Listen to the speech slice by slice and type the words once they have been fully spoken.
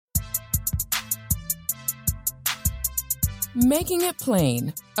Making It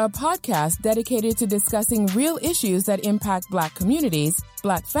Plain, a podcast dedicated to discussing real issues that impact Black communities,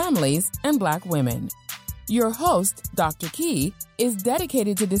 Black families, and Black women. Your host, Dr. Key, is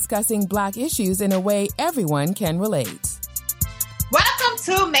dedicated to discussing Black issues in a way everyone can relate. Welcome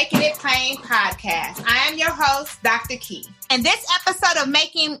to Making It Plain podcast. I am your host, Dr. Key. In this episode of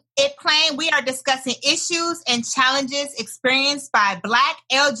Making It Plain, we are discussing issues and challenges experienced by Black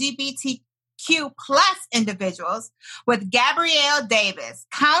LGBTQ plus individuals with Gabrielle Davis,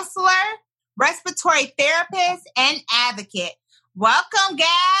 counselor, respiratory therapist, and advocate. Welcome,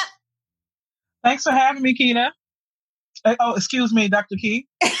 Gab. Thanks for having me, Keena. Oh, excuse me, Dr. Key.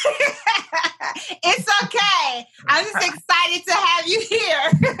 It's okay. I'm just excited to have you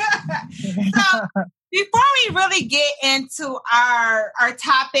here. So, before we really get into our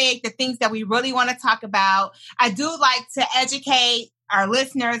topic, the things that we really want to talk about, I do like to educate our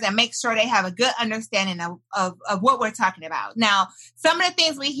listeners and make sure they have a good understanding of what we're talking about. Now, some of the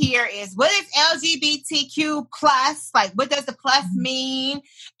things we hear is, what is LGBTQ plus? Like, what does the plus mean?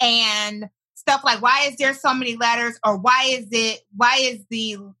 And stuff like, why is there so many letters? Or why is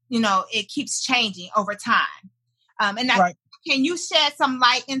it keeps changing over time? Right. Can you shed some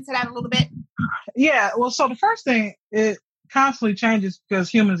light into that a little bit? Yeah. Well, so the first thing, it constantly changes because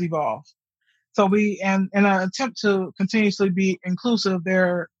humans evolve. So in an attempt to continuously be inclusive,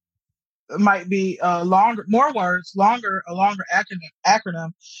 there might be more words, a longer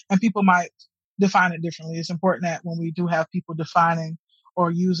acronym, and people might define it differently. It's important that when we do have people defining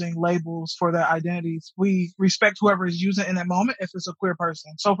or using labels for their identities, we respect whoever is using it in that moment if it's a queer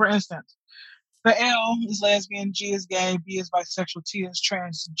person. So for instance, the L is lesbian, G is gay, B is bisexual, T is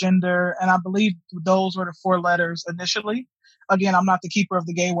transgender, and I believe those were the 4 letters initially. Again, I'm not the keeper of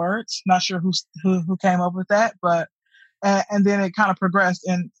the gay words. Not sure who came up with that, but and then it kind of progressed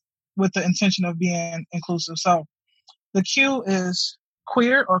with the intention of being inclusive. So the Q is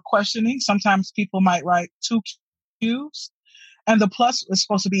queer or questioning. Sometimes people might write 2 Qs, and the plus is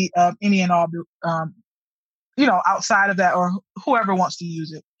supposed to be any and all, outside of that, or whoever wants to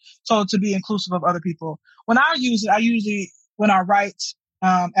use it. So to be inclusive of other people. When I use it, when I write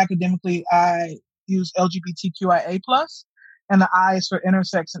academically, I use LGBTQIA plus. And the I is for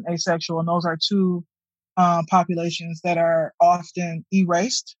intersex and asexual. And those are 2 populations that are often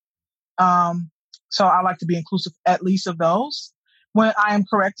erased. So I like to be inclusive at least of those. When I am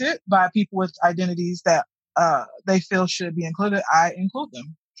corrected by people with identities that they feel should be included, I include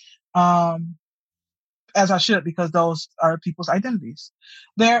them. As I should, because those are people's identities.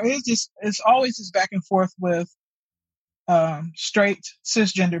 There is it's always this back and forth with straight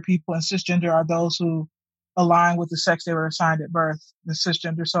cisgender people, and cisgender are those who align with the sex they were assigned at birth, the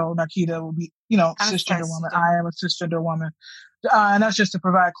cisgender. So Nakita will be, cisgender woman. I am a cisgender woman. And that's just to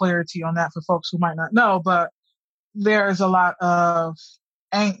provide clarity on that for folks who might not know. But there's a lot of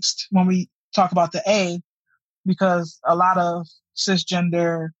angst when we talk about the A, because a lot of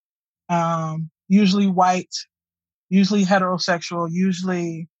cisgender, usually white, usually heterosexual,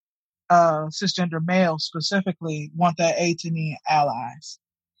 usually cisgender males specifically, want that A to mean allies.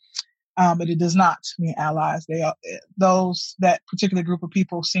 But it does not mean allies. That particular group of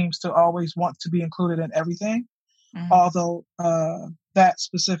people seems to always want to be included in everything. Mm-hmm. Although that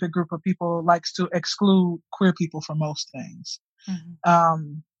specific group of people likes to exclude queer people from most things.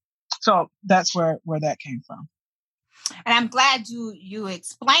 Mm-hmm. So that's where that came from. And I'm glad you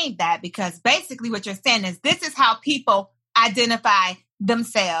explained that, because basically what you're saying is this is how people identify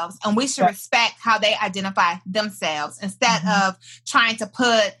themselves, and we should respect how they identify themselves instead of trying to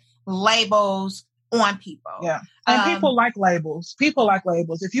put labels on people. Yeah. And people like labels.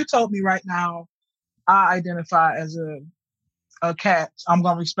 If you told me right now, I identify as a cat, I'm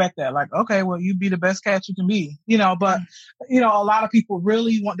going to respect that. Like, okay, well, you be the best cat you can be, but, a lot of people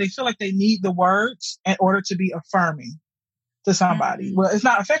they feel like they need the words in order to be affirming to somebody. Mm-hmm. Well, it's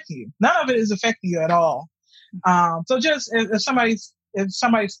not affecting you. None of it is affecting you at all. So just if somebody,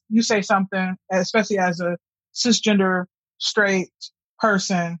 you say something, especially as a cisgender straight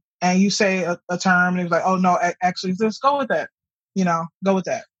person, and you say a term and it's like, oh no, actually just go with that, go with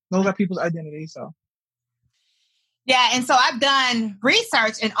that. Those are people's identities. So. Yeah. And so I've done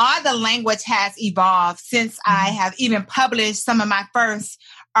research, and all the language has evolved since I have even published some of my first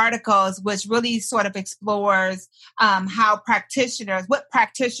articles, which really sort of explores what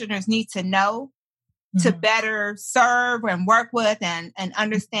practitioners need to know to better serve and work with and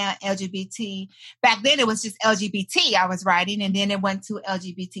understand LGBT. Back then it was just LGBT I was writing, and then it went to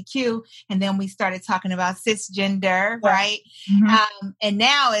LGBTQ, and then we started talking about cisgender, right? Mm-hmm. And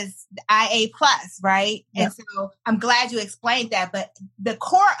now it's IA plus, right? Yeah. And so I'm glad you explained that, but the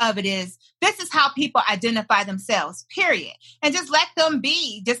core of it is this is how people identify themselves, period. And just let them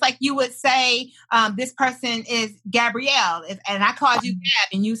be. Just like you would say, this person is Gabrielle. And I called you Gab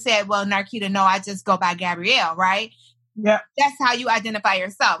and you said, well, Narkita, no, I just go by Gabrielle, right? Yeah. That's how you identify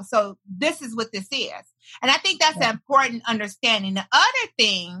yourself. So this is what this is. And I think that's an important understanding. The other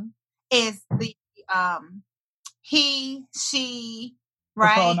thing is the he, she,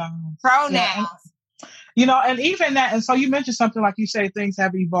 right? Pronouns. Yeah. And even that, and so you mentioned something like you say things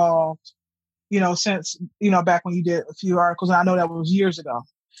have evolved, since, back when you did a few articles, and I know that was years ago.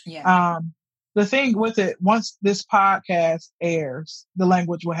 Yeah. The thing with it, once this podcast airs, the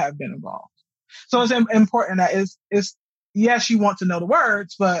language will have been evolved. So it's important that it's yes, you want to know the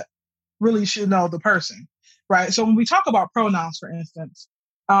words, but really should know the person, right? So when we talk about pronouns, for instance,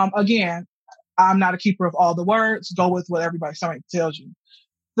 again, I'm not a keeper of all the words. Go with what somebody tells you.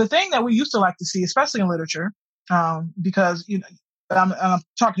 The thing that we used to like to see, especially in literature, because I'm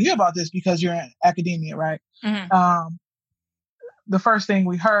talking to you about this because you're in academia, right? Mm-hmm. The first thing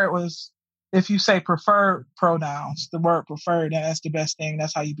we heard was if you say preferred pronouns, the word preferred, that's the best thing.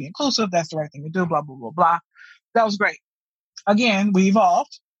 That's how you be inclusive. That's the right thing to do. Blah blah blah blah. That was great. Again, we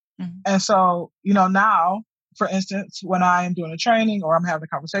evolved, and so now, for instance, when I am doing a training or I'm having a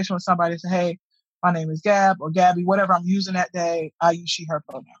conversation with somebody, say, "Hey, my name is Gab or Gabby," whatever I'm using that day, I use she, her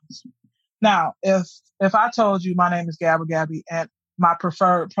pronouns. Now, if I told you my name is Gab or Gabby and my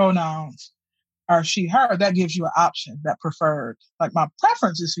preferred pronouns are she, her, that gives you an option, that preferred. Like my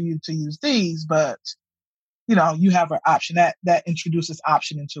preference is for you to use these, but you have an option that introduces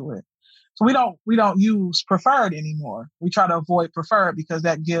option into it. So we don't use preferred anymore. We try to avoid preferred because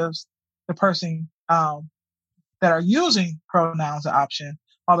that gives the person that are using pronouns an option,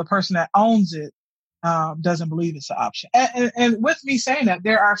 while the person that owns it doesn't believe it's an option. And with me saying that,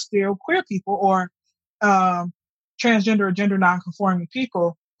 there are still queer people or transgender or gender nonconforming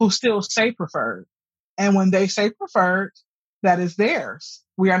people who still say preferred. And when they say preferred, that is theirs.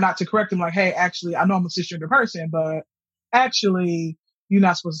 We are not to correct them like, hey, actually, I know I'm a cisgender person, but actually, you're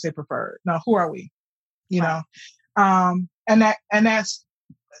not supposed to say preferred. Now, who are we? Right. And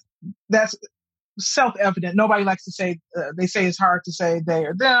that's self-evident. Nobody likes to say, they say it's hard to say they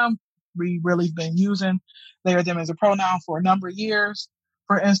or them. We really been using they or them as a pronoun for a number of years.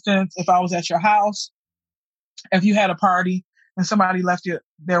 For instance, if I was at your house, if you had a party and somebody left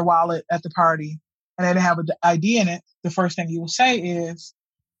their wallet at the party and they didn't have an ID in it, the first thing you will say is,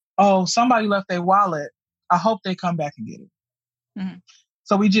 oh, somebody left their wallet. I hope they come back and get it. Mm-hmm.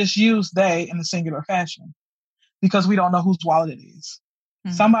 So we just use they in a singular fashion because we don't know whose wallet it is.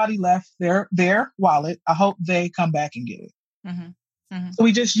 Mm-hmm. Somebody left their wallet. I hope they come back and get it. Mm-hmm. Mm-hmm. So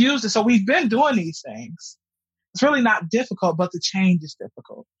we just used it. So we've been doing these things. It's really not difficult, but the change is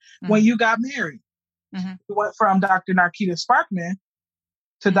difficult. Mm-hmm. When you got married, we went from Dr. Narkita Sparkman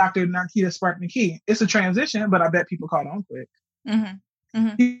to Dr. Narkita Sparkman Key. It's a transition, but I bet people caught on quick. Mm-hmm.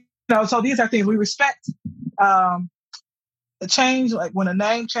 Mm-hmm. So these are things we respect. A change, like when a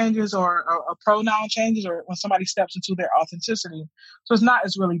name changes or a pronoun changes or when somebody steps into their authenticity. So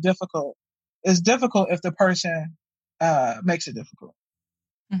it's really difficult. It's difficult if the person makes it difficult.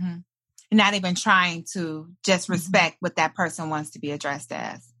 Mm-hmm. Not even trying to just respect what that person wants to be addressed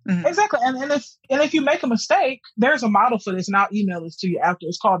as. Mm-hmm. Exactly. And if you make a mistake, there's a model for this, and I'll email this to you after.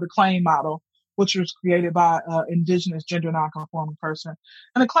 It's called the CLAIM model, which was created by Indigenous gender nonconforming person.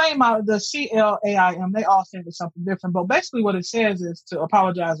 And the CLAIM model, the CLAIM, they all think it's something different. But basically what it says is to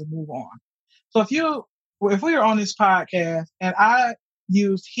apologize and move on. So if we were on this podcast and I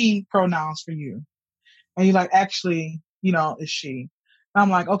used he pronouns for you, and you're like, actually, it's she. And I'm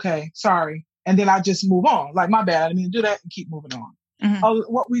like, okay, sorry. And then I just move on. Like, my bad. I didn't mean to do that, and keep moving on.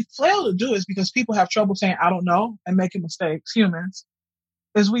 Mm-hmm. What we fail to do is, because people have trouble saying, I don't know, and making mistakes, humans,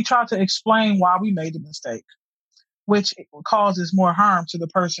 is we try to explain why we made the mistake, which causes more harm to the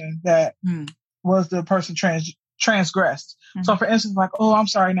person that was the person transgressed. Mm-hmm. So for instance, like, oh, I'm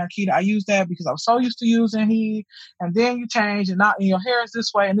sorry, Narkita, I used that because I was so used to using he, and then you changed and your hair is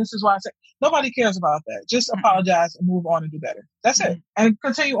this way. And this is why I said, nobody cares about that. Just apologize and move on and do better. That's it. And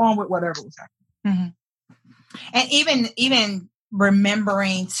continue on with whatever was happening. Mm-hmm. And even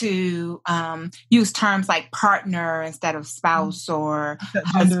remembering to use terms like partner instead of spouse or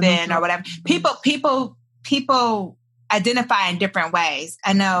husband or whatever. People identify in different ways.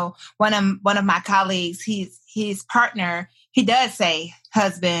 I know one of my colleagues, his partner, he does say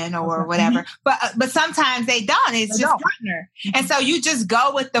husband or whatever, but sometimes they don't. It's just partner. Mm-hmm. And so you just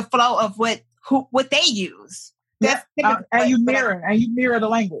go with the flow of what they use. That's and you mirror the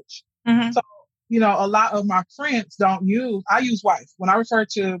language. Mm-hmm. So, a lot of my friends I use wife. When I refer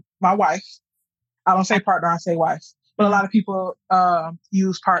to my wife, I don't say partner, I say wife. But a lot of people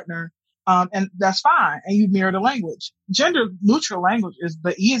use partner. And that's fine. And you mirror the language. Gender neutral language is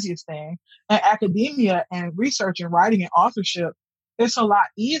the easiest thing. And academia and research and writing and authorship, it's a lot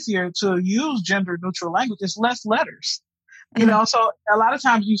easier to use gender neutral language. It's less letters, you know? So a lot of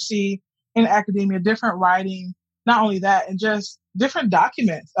times you see in academia, different writing, not only that, and just different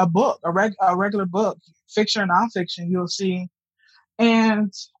documents, a book, a regular book, fiction or nonfiction, you'll see.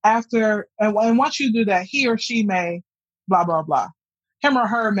 And once you do that, he or she may, blah, blah, blah. Him or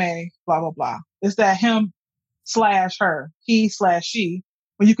her may, blah, blah, blah. It's that him/her, he/she,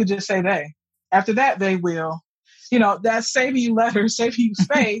 when you could just say they. After that, they will. You know, that's saving you letters, saving you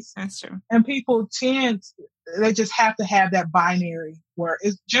space. That's true. And people they just have to have that binary where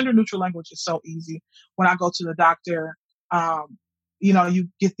gender neutral language is so easy. When I go to the doctor, you know, you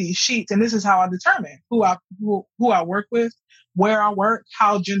get these sheets, and this is how I determine who I work with, where I work,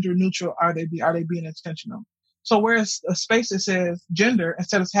 how gender neutral are they being intentional. So whereas a space that says gender,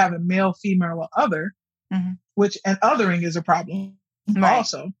 instead of having male, female, or other, which and othering is a problem. Right.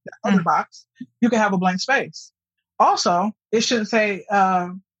 Also, the other box, you can have a blank space. Also, it shouldn't say,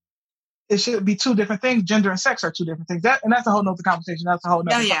 it should be two different things. Gender and sex are two different things. And that's a whole nother conversation. That's a whole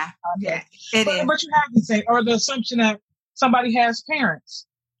nother. Yeah, it is. But you have these things, or the assumption that somebody has parents,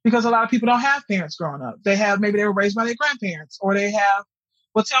 because a lot of people don't have parents growing up. Maybe they were raised by their grandparents, or they have.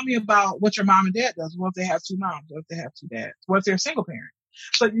 Well, tell me about what your mom and dad does. What if they have two moms? What if they have two dads? What if they're a single parent?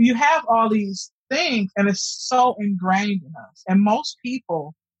 So you have all these things, and it's so ingrained in us. And most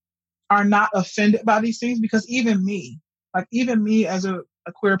people are not offended by these things, because even me as a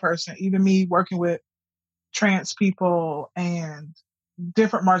queer person, even me working with trans people and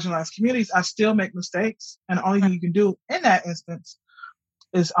different marginalized communities, I still make mistakes. And the only thing you can do in that instance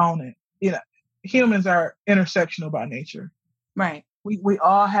is own it. You know, humans are intersectional by nature. Right. We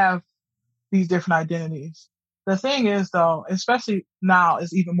all have these different identities. The thing is, though, especially now,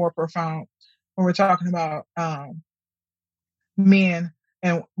 is even more profound when we're talking about men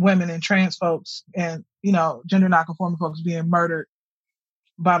and women and trans folks and, you know, gender nonconforming folks being murdered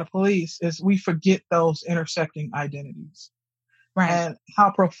by the police, is we forget those intersecting identities. Right. And how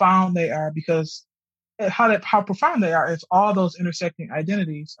profound they are, because how profound they are is all those intersecting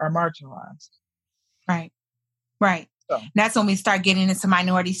identities are marginalized. Right. Right. That's when we start getting into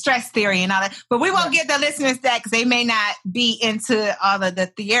minority stress theory and all that. But we won't give the listeners that, because they may not be into all of the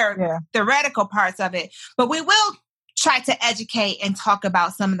theoretical parts of it. But we will try to educate and talk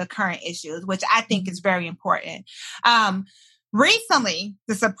about some of the current issues, which I think is very important. Recently,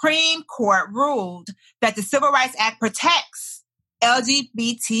 the Supreme Court ruled that the Civil Rights Act protects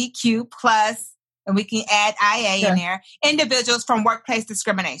LGBTQ+, and we can add IA in there, individuals from workplace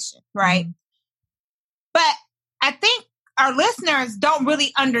discrimination, right? But I think our listeners don't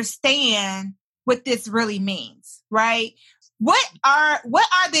really understand what this really means, right? What are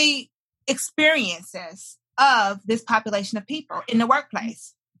the experiences of this population of people in the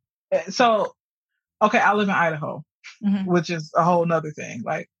workplace? So, okay, I live in Idaho, which is a whole nother thing.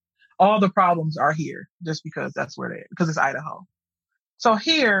 Like, all the problems are here just because that's where because it's Idaho. So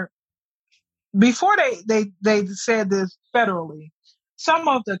here, before they said this federally, some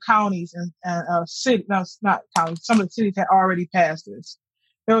of the counties and city, no, not counties, some of the cities had already passed this.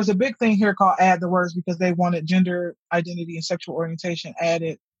 There was a big thing here called Add the Words, because they wanted gender identity and sexual orientation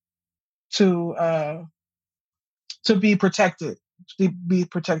added to be protected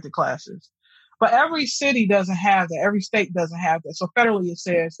classes. But every city doesn't have that. Every state doesn't have that. So federally it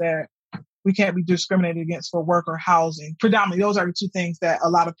says that we can't be discriminated against for work or housing. Predominantly, those are the two things that a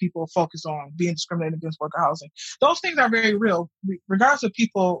lot of people focus on, being discriminated against work or housing. Those things are very real. Regardless of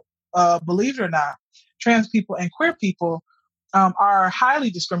people believe it or not, trans people and queer people are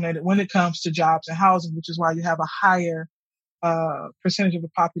highly discriminated when it comes to jobs and housing, which is why you have a higher percentage of the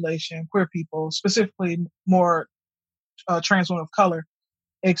population, queer people, specifically more trans women of color,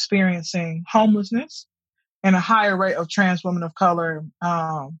 experiencing homelessness, and a higher rate of trans women of color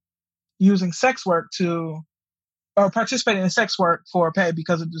using sex work or participating in sex work for pay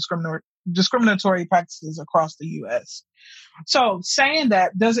because of discriminatory practices across the U.S. So saying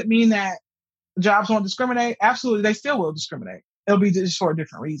that doesn't mean that jobs won't discriminate. Absolutely, they still will discriminate. It'll be just for a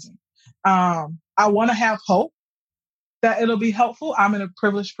different reason. I want to have hope that it'll be helpful. I'm in a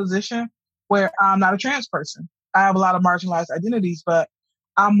privileged position where I'm not a trans person. I have a lot of marginalized identities, but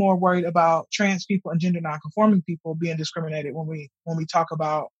I'm more worried about trans people and gender nonconforming people being discriminated when we talk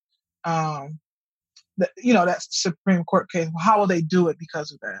about that Supreme Court case. How will they do it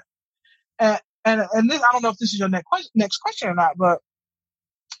because of that? And this, I don't know if this is your next question or not, but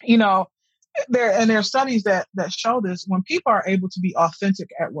there are studies that show this. When people are able to be authentic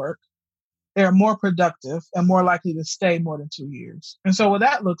at work, they're more productive and more likely to stay more than 2 years. And so what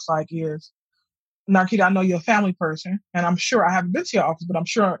that looks like is, Narkita, I know you're a family person, and I'm sure, I haven't been to your office, but I'm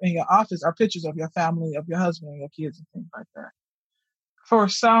sure in your office are pictures of your family, of your husband and your kids and things like that. For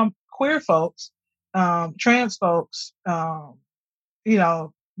some queer folks, trans folks, like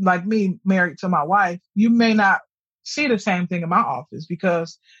me, married to my wife, you may not see the same thing in my office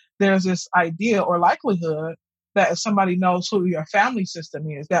because there's this idea or likelihood that if somebody knows who your family system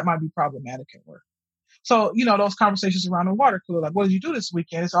is, that might be problematic at work. So, those conversations around the water cooler, like, what did you do this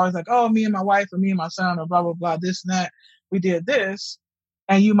weekend? It's always like, oh, me and my wife or me and my son or blah, blah, blah, this and that. We did this.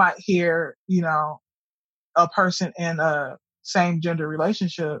 And you might hear, a person in a same gender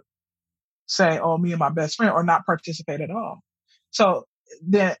relationship say, oh, me and my best friend, or not participate at all. So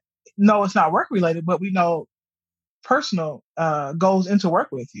then, no, it's not work related, but we know personal goes into work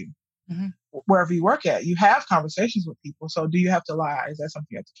with you. Mm-hmm. Wherever you work at, you have conversations with people. So do you have to lie? Is that something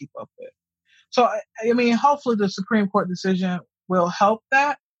you have to keep up with? So, hopefully the Supreme Court decision will help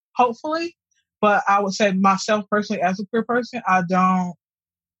that, hopefully. But I would say myself personally, as a queer person, I'm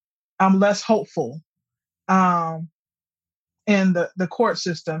less hopeful in the court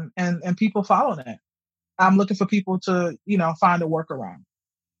system and people following it. I'm looking for people to, find a workaround.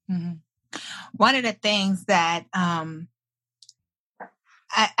 Mm-hmm. One of the things that I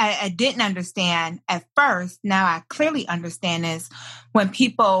didn't understand at first, now I clearly understand, is when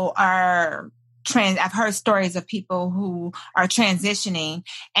people are I've heard stories of people who are transitioning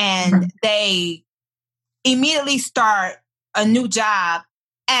and mm-hmm. they immediately start a new job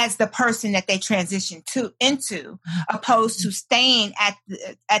as the person that they transition into, opposed to staying at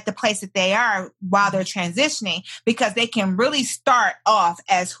the place that they are while they're transitioning, because they can really start off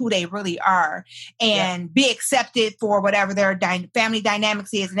as who they really are and be accepted for whatever their family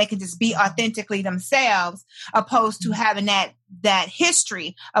dynamics is, and they can just be authentically themselves, opposed to having that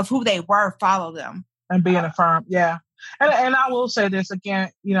history of who they were follow them and being affirmed. Yeah, and I will say this again,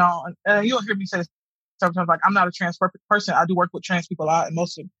 you'll hear me say this sometimes, like, I'm not a trans person. I do work with trans people a lot, and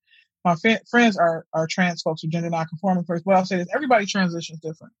most of my friends are trans folks or gender non-conforming folks. But I'll say this: everybody transitions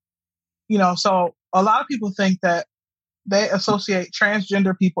different. So a lot of people think that they associate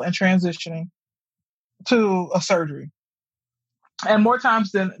transgender people and transitioning to a surgery, and more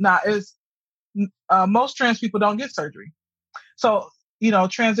times than not, most trans people don't get surgery. So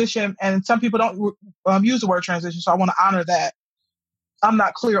transition, and some people don't use the word transition. So I want to honor that. I'm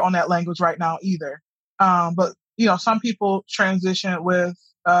not clear on that language right now either. But some people transition with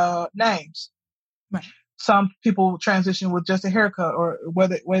names. Right. Some people transition with just a haircut or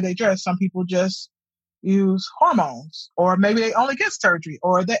way they dress. Some people just use hormones, or maybe they only get surgery,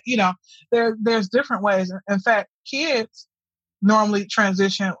 or that there's different ways. In fact, kids normally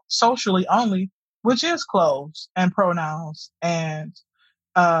transition socially only, which is clothes and pronouns and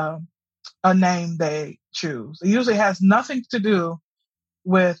a name they choose. It usually has nothing to do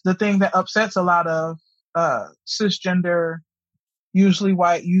with the thing that upsets a lot of cisgender, usually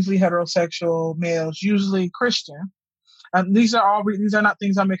white, usually heterosexual males, usually Christian. These are not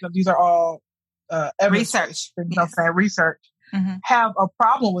things I'm making up. These are all research. Yes. Research mm-hmm. have a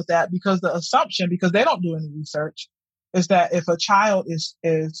problem with that, because the assumption, because they don't do any research, is that if a child is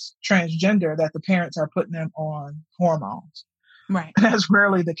transgender, that the parents are putting them on hormones. Right. And that's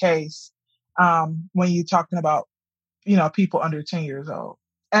rarely the case when you're talking about people under 10 years old.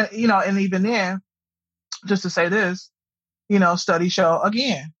 And, and even then, just to say this, studies show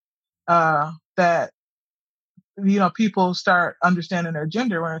again, that, people start understanding their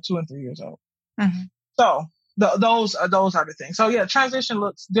gender when they're 2 and 3 years old. Mm-hmm. So those are the things. So yeah, transition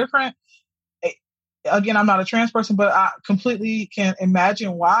looks different. Again, I'm not a trans person, but I completely can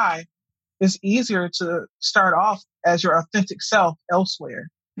imagine why it's easier to start off as your authentic self elsewhere.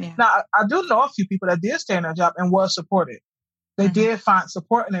 Yeah. Now, I do know a few people that did stay in their job and was supported. They mm-hmm. did find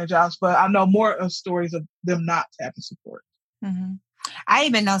support in their jobs, but I know more of stories of them not having support. Mm-hmm. I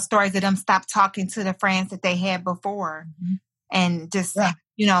even know stories of them stopped talking to the friends that they had before mm-hmm. and just,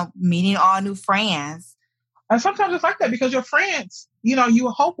 meeting all new friends. And sometimes it's like that, because your friends, you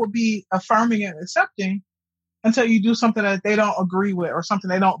hope will be affirming and accepting until you do something that they don't agree with or something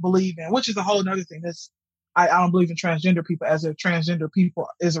they don't believe in, which is a whole other thing. I don't believe in transgender people as if transgender people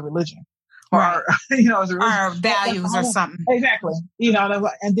is a religion. Right. Or, as a religion. Or values or something. Exactly.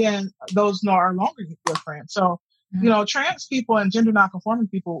 And then those are no longer your friends. So, mm-hmm. Trans people and gender nonconforming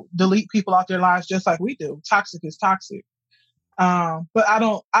people delete people out their lives just like we do. Toxic is toxic. But I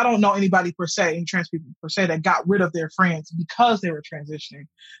don't know anybody per se, and trans people per se, that got rid of their friends because they were transitioning.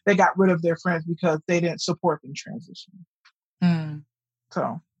 They got rid of their friends because they didn't support them transitioning. Mm.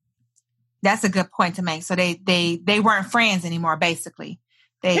 So that's a good point to make. So they weren't friends anymore, basically.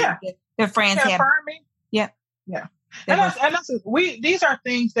 They Their friends have. Affirming. Yep. Yeah. These are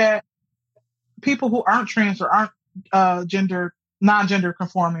things that people who aren't trans or aren't non-gender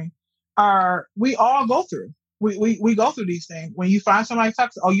conforming we all go through. We go through these things. When you find somebody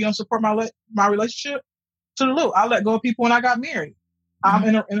toxic, you don't support my relationship, toodaloo. I let go of people when I got married. I'm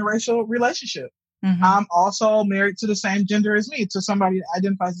in a interracial relationship. Mm-hmm. I'm also married to the same gender as me, to somebody that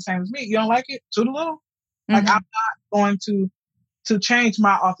identifies the same as me. You don't like it? Toodaloo. Mm-hmm. Like, I'm not going to change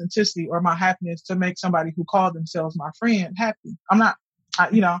my authenticity or my happiness to make somebody who called themselves my friend happy. I'm not,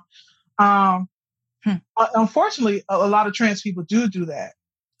 unfortunately, a lot of trans people do that.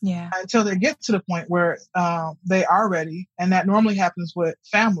 Yeah. Until they get to the point where they are ready. And that normally happens with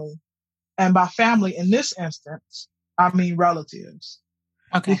family. And by family, in this instance, I mean relatives.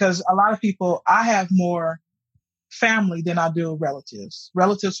 Okay. Because a lot of people, I have more family than I do relatives.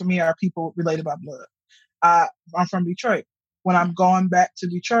 Relatives for me are people related by blood. I'm from Detroit. When I'm going back to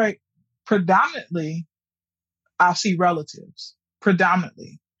Detroit, predominantly, I see relatives.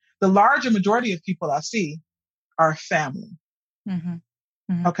 Predominantly. The larger majority of people I see are family. Mm-hmm.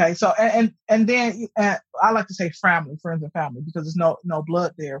 Mm-hmm. Okay. So, and then I like to say family, friends and family, because there's no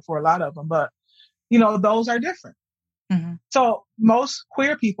blood there for a lot of them, but those are different. Mm-hmm. So most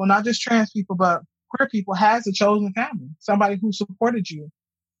queer people, not just trans people, but queer people has a chosen family, somebody who supported you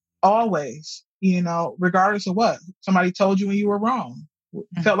always, regardless of what somebody told you when you were wrong,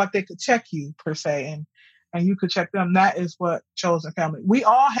 felt like they could check you per se. And you could check them. That is what chosen family. We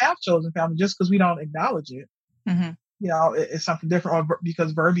all have chosen family, just because we don't acknowledge it. Mm-hmm. It's something different, or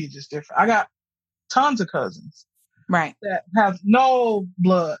because verbiage is different. I got tons of cousins, right, that have no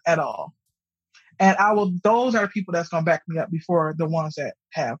blood at all, and those are people that's going to back me up before the ones that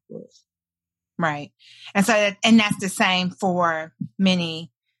have blood. Right, and so that's the same for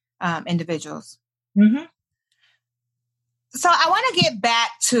many individuals. Mm-hmm. So I want to get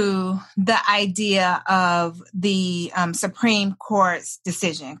back to the idea of the Supreme Court's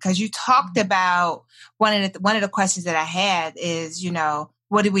decision, because you talked about one of the questions that I had is,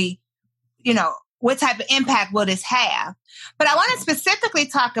 what type of impact will this have? But I want to specifically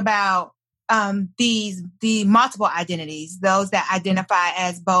talk about the multiple identities, those that identify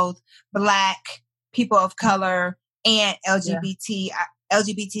as both Black, people of color, and LGBTQIA+,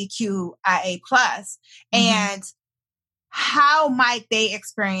 and how might their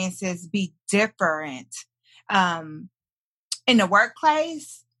experiences be different in the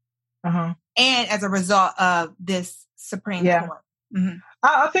workplace and as a result of this Supreme Court? Mm-hmm.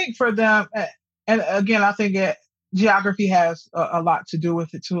 I think for them, and again, I think geography has a lot to do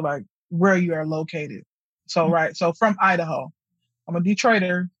with it too, like where you are located. So, right. So from Idaho, I'm a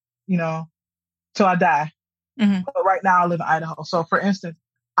Detroiter, till I die. Mm-hmm. But right now I live in Idaho. So for instance,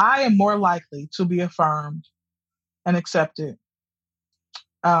 I am more likely to be affirmed and accepted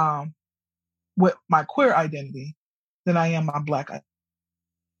with my queer identity than I am my Black.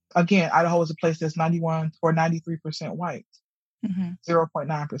 Again, Idaho is a place that's 91 or 93% white,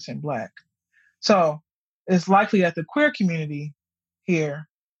 0.9% Black. So it's likely that the queer community here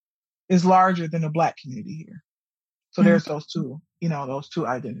is larger than the Black community here. So there's those two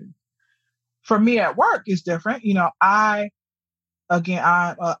identities. For me at work, it's different. I'm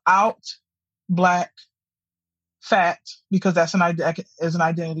out Black, fat, because that's an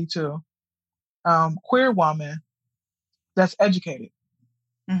identity too. Queer woman that's educated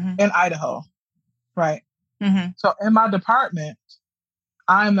in Idaho, right? Mm-hmm. So in my department,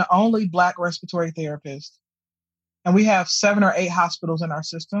 I'm the only Black respiratory therapist, and we have 7 or 8 hospitals in our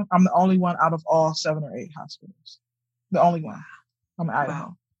system. I'm the only one out of all 7 or 8 hospitals. The only one. I'm in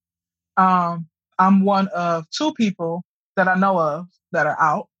Idaho. Wow. I'm one of 2 people that I know of that are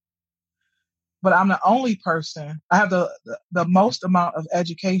out. But I'm the only person. I have the most amount of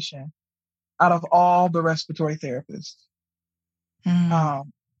education out of all the respiratory therapists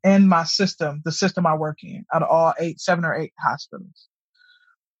in my system, the system I work in, out of all 7 or 8 hospitals.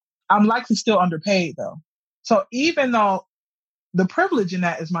 I'm likely still underpaid though. So even though the privilege in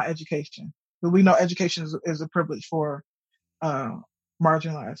that is my education, but we know education is a privilege for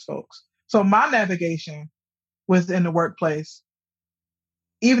marginalized folks. So my navigation within the workplace,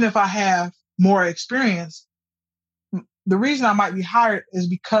 even if I have more experience, the reason I might be hired is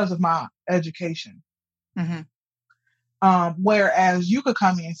because of my education. Mm-hmm. Whereas you could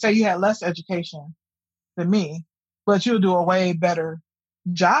come in and say you had less education than me, but you'll do a way better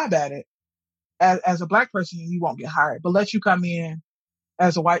job at it as a Black person, you won't get hired. But let you come in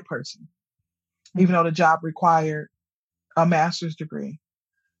as a white person, even though the job required a master's degree.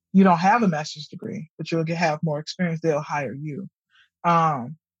 You don't have a master's degree, but you'll have more experience. They'll hire you.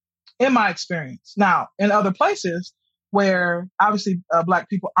 In my experience. Now, in other places, where obviously Black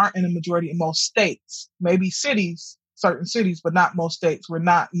people aren't in the majority in most states, maybe cities, certain cities, but not most states. We're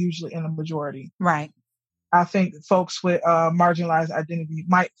not usually in the majority. Right. I think folks with marginalized identity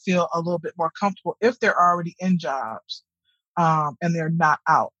might feel a little bit more comfortable if they're already in jobs and they're not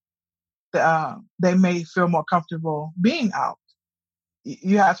out. They may feel more comfortable being out.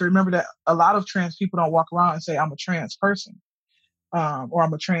 You have to remember that a lot of trans people don't walk around and say, I'm a trans person, or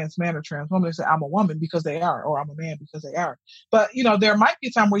I'm a trans man or trans woman. They say, I'm a woman because they are, or I'm a man because they are. But, you know, there might be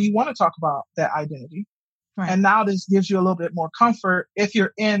a time where you want to talk about that identity. Right. And now this gives you a little bit more comfort if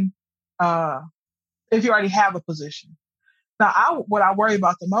you're in, if you already have a position. Now, what I worry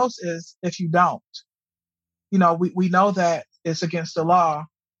about the most is if you don't. You know, we know that it's against the law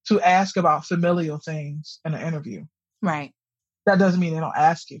to ask about familial things in an interview. Right. That doesn't mean they don't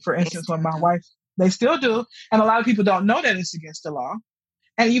ask it. For instance, when my wife, they still do. And a lot of people don't know that it's against the law.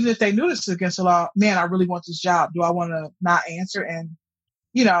 And even if they knew this is against the law, man, I really want this job. Do I want to not answer and,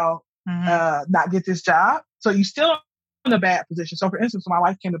 you know, not get this job? So you still in a bad position. So for instance, when my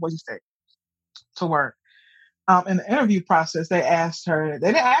wife came to Boise State to work, in the interview process, they asked her, they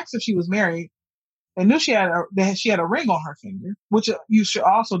didn't ask if she was married. They knew she had a ring on her finger, which you should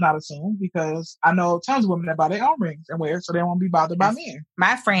also not assume, because I know tons of women that buy their own rings and wear it so they won't be bothered by men.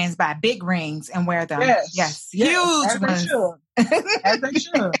 My friends buy big rings and wear them. Yes. Huge as ones. They should. As they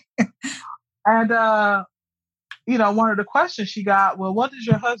should. And, you know, one of the questions she got, well, what does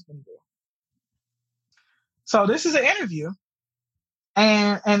your husband do? So this is an interview.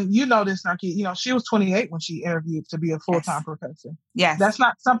 And you know this, Narkita, you know, she was 28 when she interviewed to be a full-time professor. Yes. That's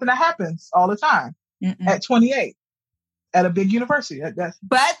not something that happens all the time. At 28 at a big university.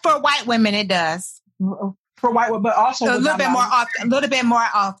 But for white women, it does. For white women, but also a little bit more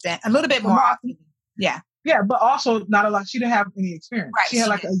often. Yeah. Yeah, but also not a lot. She didn't have any experience. Right, she had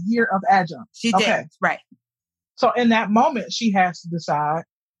like a year of adjunct. She did. Right. So in that moment, she has to decide,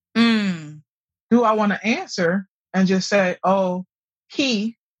 do I want to answer and just say, oh,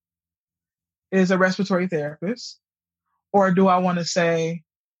 he is a respiratory therapist? Or do I want to say,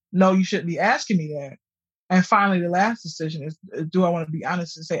 no, you shouldn't be asking me that? And finally, the last decision is, do I want to be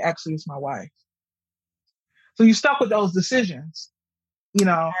honest and say, actually, it's my wife? So you stuck with those decisions. You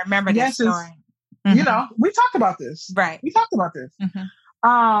know, I remember this story. You know, we talked about this. Right. We talked about this.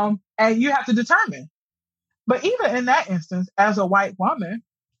 And you have to determine. But even in that instance, as a white woman,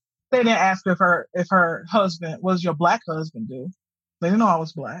 they didn't ask if her husband, what does your Black husband do? They didn't know I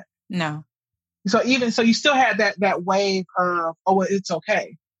was Black. No. So you still had that wave of, oh, well, it's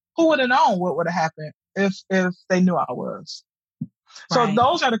okay. Who would have known what would have happened if they knew I was? Right. So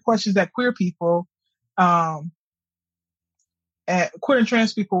those are the questions that queer people, and queer and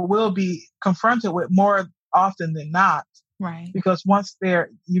trans people will be confronted with more often than not. Right. Because once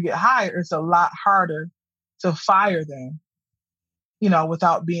you get hired, it's a lot harder to fire them, you know,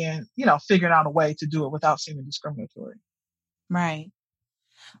 without being, you know, figuring out a way to do it without seeming discriminatory. Right.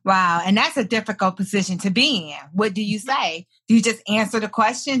 Wow. And that's a difficult position to be in. What do you say? Do you just answer the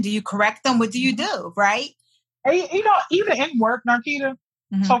question? Do you correct them? What do you do? Right. And, you know, even in work, Narkita.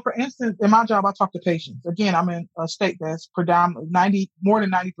 So for instance, in my job, I talk to patients. Again, I'm in a state that's predominantly more than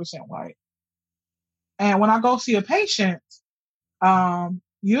 90% white. And when I go see a patient,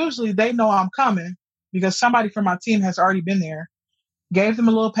 usually they know I'm coming because somebody from my team has already been there, gave them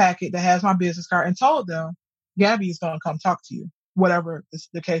a little packet that has my business card and told them, Gabby is going to come talk to you, whatever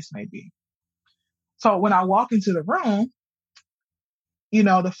the case may be. So when I walk into the room, you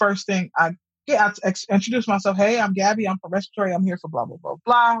know, the first thing I introduce myself. Hey, I'm Gabby. I'm from respiratory. I'm here for blah, blah, blah,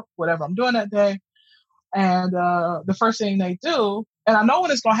 blah, whatever I'm doing that day. And the first thing they do, and I know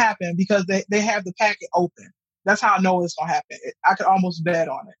when it's going to happen because they have the packet open. That's how I know it's going to happen. I could almost bet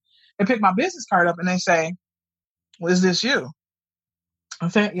on it. They pick my business card up and they say, well, is this you? I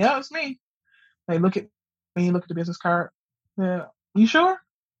say, yeah, it's me. They look at me, look at the business card. Yeah. You sure?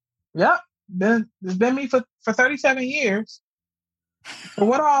 Yep. It's been me for 37 years. So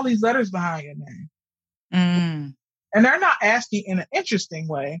what are all these letters behind your name? And they're not asking in an interesting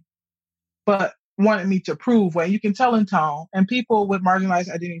way, but wanted me to prove way. You can tell in tone. And people with marginalized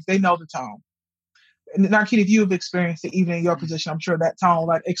identities, they know the tone. And Narkita, if you have experienced it, even in your position, I'm sure that tone,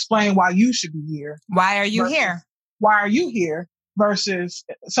 like, explain why you should be here. Why are you here? Why are you here? Versus,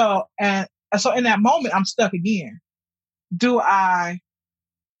 so in that moment, I'm stuck again. Do I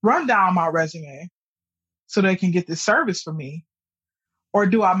run down my resume so they can get this service for me? Or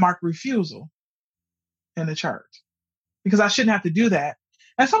do I mark refusal in the chart? Because I shouldn't have to do that.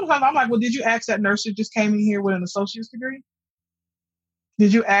 And sometimes I'm like, well, did you ask that nurse who just came in here with an associate's degree?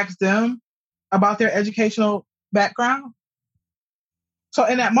 Did you ask them about their educational background? So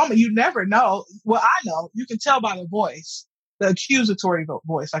in that moment, you never know. Well, I know you can tell by the voice, the accusatory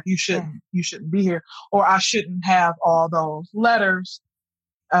voice, like you shouldn't be here, or I shouldn't have all those letters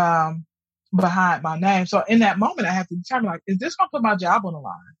behind my name. So in that moment, I have to determine, like, is this going to put my job on the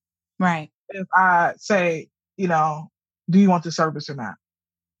line? Right. If I say, do you want the service or not?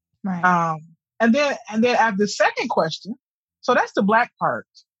 Right. And then I have the second question. So that's the Black part.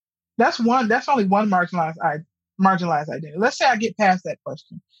 That's only one marginalized identity. Let's say I get past that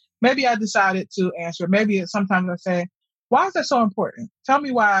question. Maybe I decided to answer. Maybe sometimes I say, why is that so important? Tell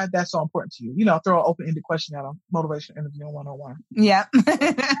me why that's so important to you. Throw an open-ended question at a motivation interview on 101. Yep.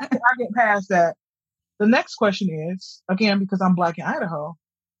 I get past that. The next question is, again, because I'm Black in Idaho,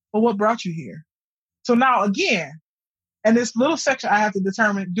 well, what brought you here? So now again, in this little section, I have to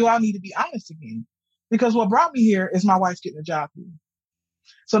determine, do I need to be honest again? Because what brought me here is my wife's getting a job here.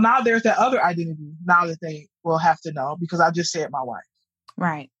 So now there's that other identity now that they will have to know, because I just said my wife.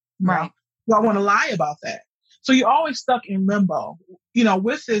 Right. Right. Do I want to lie about that? So you're always stuck in limbo.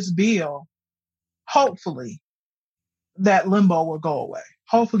 With this bill, hopefully that limbo will go away.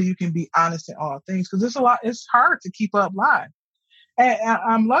 Hopefully you can be honest in all things, because it's hard to keep up live. And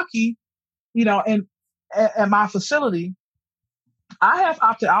I'm lucky, and at my facility, I have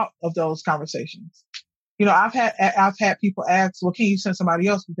opted out of those conversations. I've had people ask, well, can you send somebody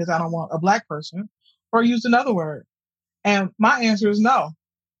else because I don't want a Black person, or use another word? And my answer is no.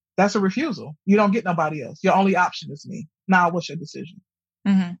 That's a refusal. You don't get nobody else. Your only option is me. Now, what's your decision?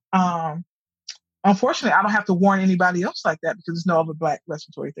 Mm-hmm. Unfortunately, I don't have to warn anybody else like that, because there's no other Black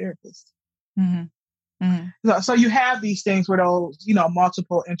respiratory therapist. Mm-hmm. Mm-hmm. So you have these things where those,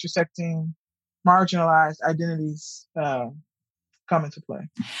 multiple intersecting, marginalized identities come into play.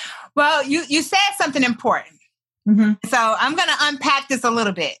 Well, you said something important. Mm-hmm. So I'm going to unpack this a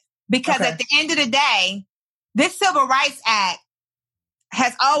little bit, because at the end of the day, this Civil Rights Act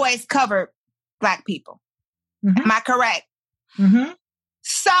has always covered Black people. Mm-hmm. Am I correct? Mm-hmm.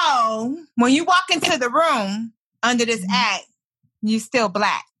 So when you walk into the room under this act, you're still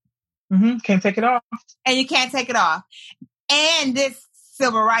Black. Mm-hmm. Can't take it off. And you can't take it off. And this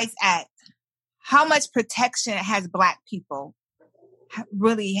Civil Rights Act, how much protection has Black people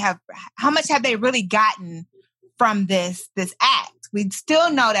how much have they really gotten from this act? We still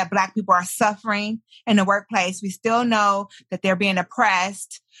know that Black people are suffering in the workplace. We still know that they're being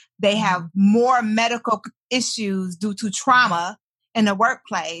oppressed. They have more medical issues due to trauma in the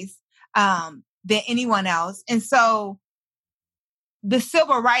workplace than anyone else. And so the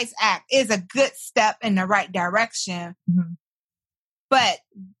Civil Rights Act is a good step in the right direction. Mm-hmm. But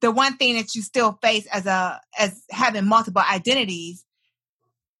the one thing that you still face as having multiple identities,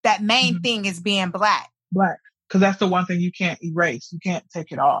 that main thing is being Black. Black. Because that's the one thing you can't erase. You can't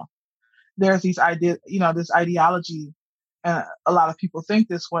take it off. There's these this ideology, and a lot of people think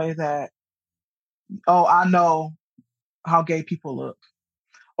this way, that, I know how gay people look,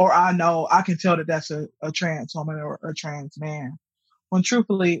 or I can tell that that's a trans woman or a trans man. When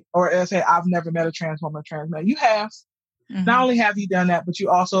truthfully, or I say, I've never met a trans woman or trans man. You have. Mm-hmm. Not only have you done that, but you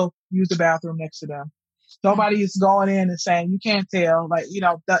also use the bathroom next to them. Nobody is going in and saying, you can't tell,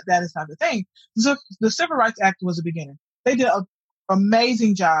 that is not the thing. So the Civil Rights Act was the beginning. They did an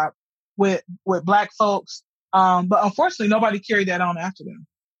amazing job with Black folks. But unfortunately, nobody carried that on after them.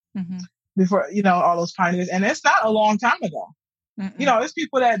 Mm-hmm. Before, all those pioneers. And it's not a long time ago. Mm-mm. It's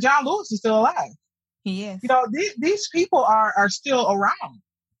people that John Lewis is still alive. He is. These people are still around.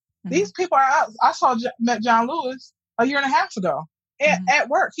 Mm-hmm. These people are out. I met John Lewis a year and a half ago at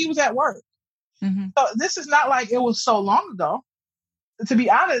work. He was at work. Mm-hmm. So this is not like it was so long ago. To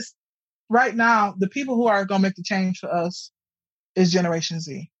be honest, right now, the people who are going to make the change for us is Generation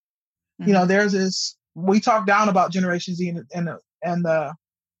Z. Mm-hmm. There's this, we talk down about Generation Z and the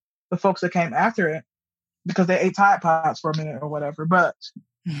folks that came after it because they ate Tide Pods for a minute or whatever, but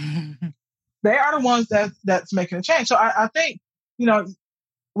they are the ones that's making a change. So I think,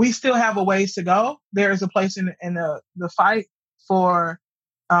 we still have a ways to go. There is a place in the fight for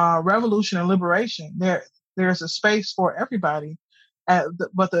revolution and liberation. There's a space for everybody.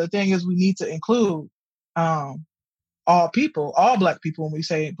 But the thing is, we need to include all people, all Black people, when we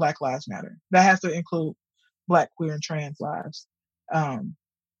say Black Lives Matter. That has to include Black, queer, and trans lives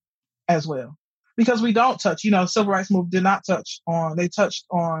as well. Because we don't touch, Civil Rights Movement did not they touched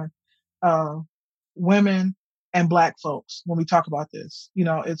on women and Black folks when we talk about this.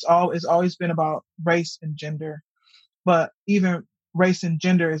 It's always been about race and gender, but even race and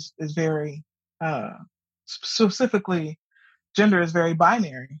gender is very, specifically, gender is very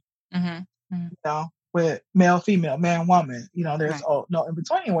binary. Mm-hmm. Mm-hmm. With male, female, man, woman. There's no in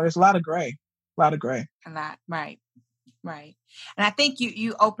between, where there's a lot of gray. A lot, right. Right. And I think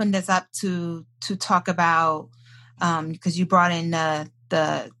you opened this up to talk about, because you brought in the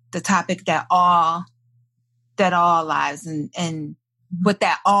topic that all lives and what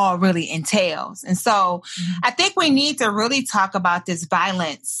that all really entails. And so I think we need to really talk about this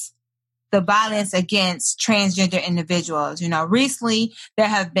violence, the violence against transgender individuals. Recently there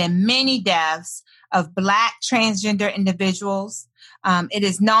have been many deaths of Black transgender individuals. It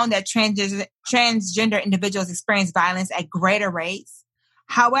is known that transgender individuals experience violence at greater rates.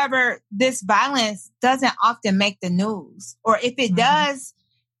 However, this violence doesn't often make the news, or if it does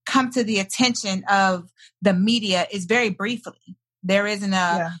come to the attention of the media, is very briefly. There isn't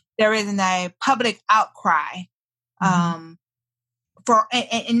a public outcry for,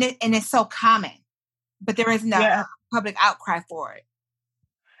 and it's so common, but there isn't a public outcry for it.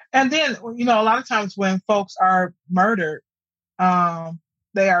 And then, a lot of times when folks are murdered,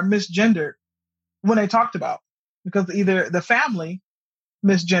 they are misgendered when they talked about, because either the family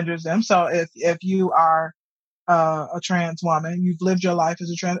misgenders them. So if you are a trans woman, you've lived your life as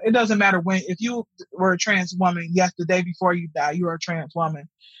a trans, it doesn't matter if you were a trans woman, yes, the day before you die, you are a trans woman.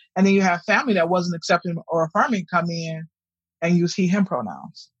 And then you have family that wasn't accepting or affirming come in and use he, him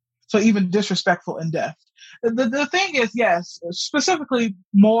pronouns. So even disrespectful in death. The thing is, yes, specifically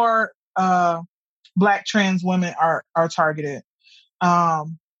more Black trans women are targeted.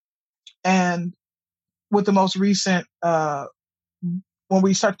 And with the most recent, when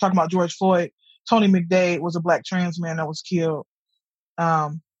we start talking about George Floyd, Tony McDade was a Black trans man that was killed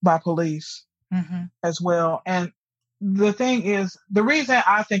by police as well. And the thing is, the reason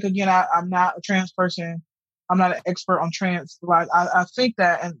I think, again, I'm not a trans person, I'm not an expert on trans lives. I think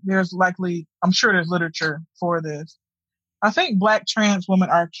that, and I'm sure there's literature for this. I think Black trans women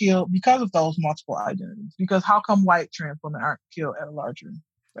are killed because of those multiple identities. Because how come white trans women aren't killed at a larger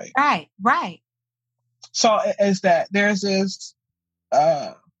rate? Right. So is that there's this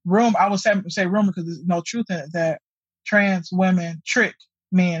room, I would say rumor because there's no truth in it, that trans women trick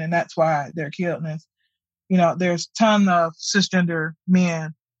men and that's why they're killed. And there's a ton of cisgender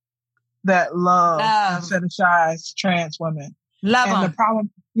men that love and fetishize trans women. Love them. The problem,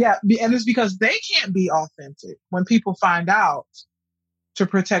 and it's because they can't be authentic. When people find out to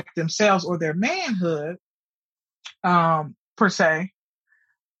protect themselves or their manhood, per se,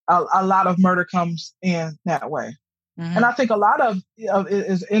 a lot of murder comes in that way. And I think a lot of it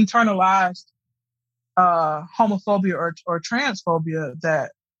is internalized homophobia or transphobia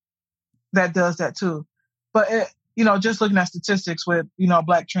that does that too. But just looking at statistics with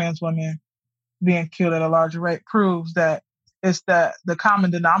Black trans women being killed at a larger rate proves that it's that the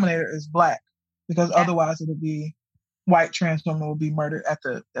common denominator is Black, because otherwise it would be white trans women will be murdered at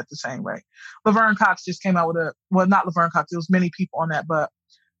the same rate. Laverne Cox just came out with not Laverne Cox, there was many people on that, but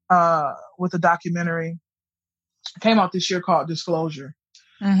with a documentary came out this year called Disclosure.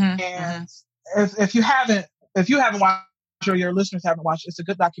 And if you haven't watched, or your listeners haven't watched, it's a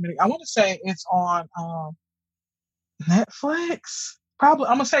good documentary. I want to say it's on Netflix. Probably,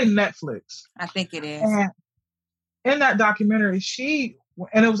 I'm gonna say Netflix. I think it is. And in that documentary,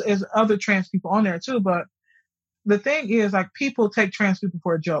 and it was other trans people on there too. But the thing is, like, people take trans people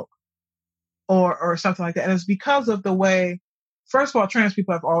for a joke, or something like that, and it's because of the way. First of all, trans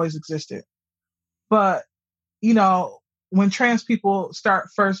people have always existed, but when trans people start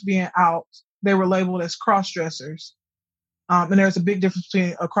first being out, they were labeled as cross-dressers. And there's a big difference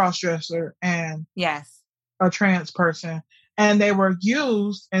between a cross-dresser and a trans person. And they were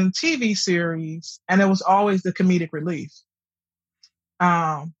used in TV series, and it was always the comedic relief.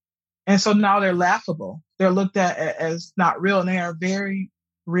 And so now they're laughable. They're looked at as not real, and they are very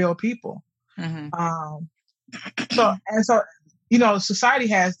real people. So society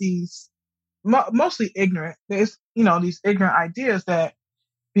has these mostly ignorant. There's, these ignorant ideas that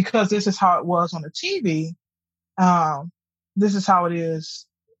because this is how it was on the TV, this is how it is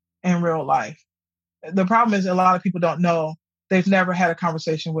in real life. The problem is a lot of people don't know. They've never had a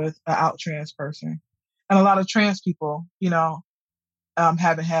conversation with an out trans person. And a lot of trans people,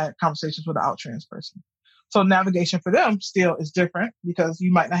 haven't had conversations with an out trans person. So navigation for them still is different because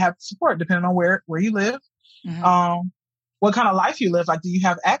you might not have support depending on where you live. What kind of life you live. Like, do you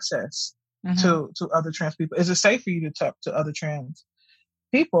have access to other trans people? Is it safe for you to talk to other trans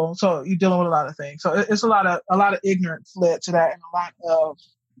people? So you're dealing with a lot of things. So it's a lot of ignorance led to that, and a lot of,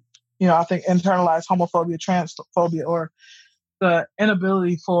 I think internalized homophobia, transphobia, or the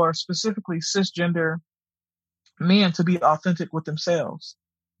inability for specifically cisgender men to be authentic with themselves.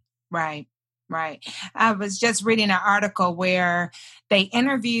 Right. I was just reading an article where they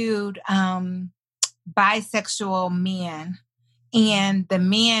interviewed bisexual men, and the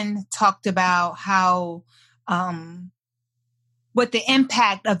men talked about how with the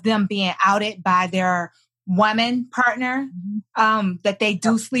impact of them being outed by their woman partner, that they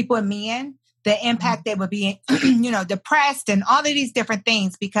do sleep with men, the impact they would be, depressed and all of these different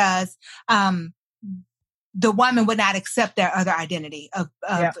things because the woman would not accept their other identity of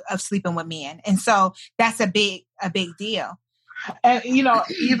sleeping with men. And so that's a big deal. And,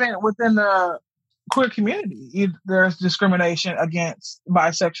 even within the queer community, there's discrimination against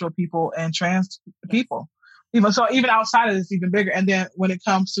bisexual people and trans people. Even outside of this, even bigger. And then when it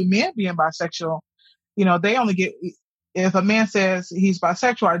comes to men being bisexual, they only get, if a man says he's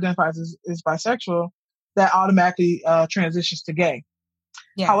bisexual, identifies as bisexual, that automatically transitions to gay.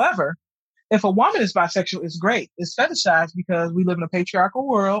 Yeah. However, if a woman is bisexual, it's great. It's fetishized because we live in a patriarchal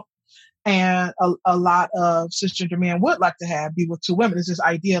world, and a lot of cisgender men would like to be with two women. It's this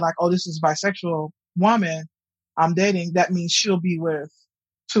idea like, oh, this is a bisexual woman I'm dating. That means she'll be with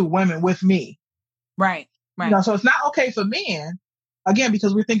two women with me. Right. So it's not okay for men, again,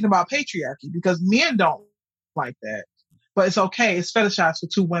 because we're thinking about patriarchy, because men don't like that. But it's okay. It's fetishized for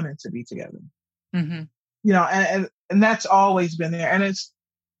two women to be together. Mm-hmm. And that's always been there. And it's,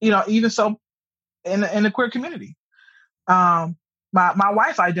 even so in the queer community. My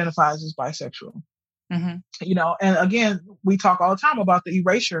wife identifies as bisexual. Mm-hmm. And again, we talk all the time about the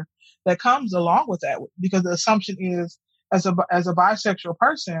erasure that comes along with that, because the assumption is as a bisexual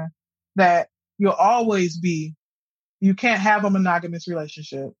person that you'll always be, you can't have a monogamous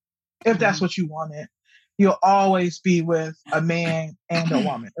relationship if that's what you wanted. You'll always be with a man and a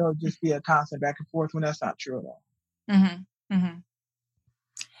woman. It'll just be a constant back and forth when that's not true at all. Mm-hmm. Mm-hmm.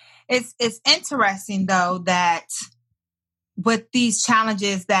 It's interesting though that with these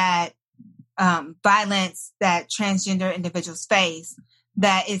challenges that violence that transgender individuals face,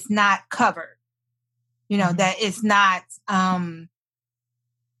 that it's not covered. That it's not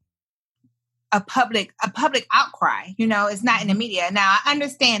a public outcry. It's not in the media. Now I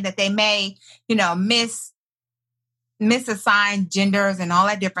understand that they may, misassign genders and all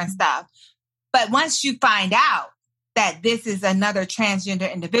that different stuff. But once you find out that this is another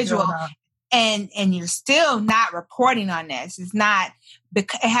transgender individual and you're still not reporting on this, it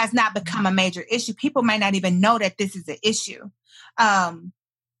has not become a major issue. People might not even know that this is an issue.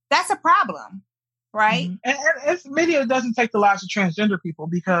 That's a problem. Right. Mm-hmm. And media doesn't take the lives of transgender people,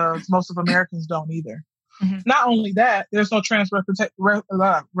 because most of Americans don't either. Mm-hmm. Not only that, there's no trans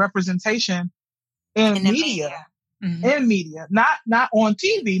representation in media. Mm-hmm. In media, not on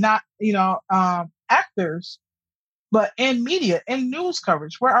TV, not, actors, but in media, in news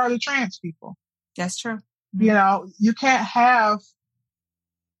coverage. Where are the trans people? That's true. Mm-hmm. You can't have,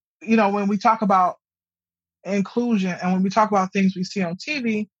 when we talk about inclusion and when we talk about things we see on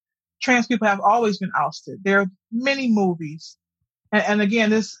TV, trans people have always been ousted. There are many movies. And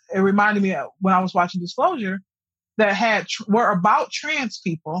again, it reminded me of when I was watching Disclosure that were about trans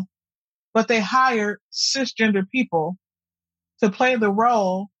people, but they hired cisgender people to play the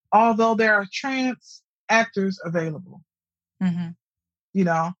role, although there are trans actors available. Mm-hmm.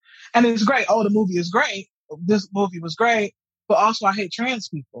 And it's great. Oh, the movie is great. This movie was great, but also I hate trans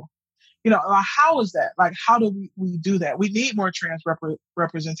people. How is that? Like, how do we do that? We need more trans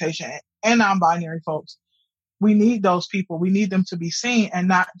representation and non-binary folks. We need those people. We need them to be seen and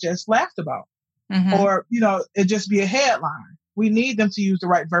not just laughed about, or, it just be a headline. We need them to use the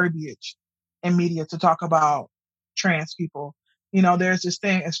right verbiage in media to talk about trans people. There's this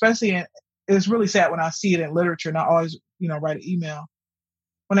thing, especially it's really sad when I see it in literature, and I always, write an email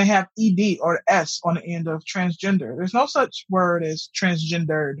when they have ED or S on the end of transgender. There's no such word as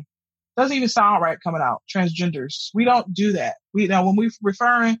transgendered. Doesn't even sound right coming out. Transgenders. We don't do that. When we're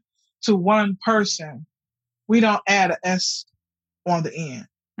referring to one person, we don't add an S on the end.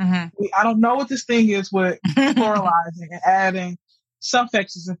 Mm-hmm. I don't know what this thing is with pluralizing and adding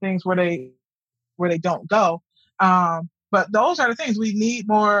suffixes and things where they don't go. But those are the things. We need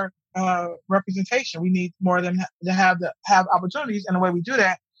more representation. We need more of them to have opportunities. And the way we do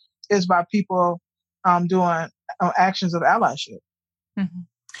that is by people doing actions of allyship. Mm-hmm.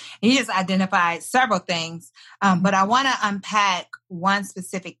 You just identified several things, but I want to unpack one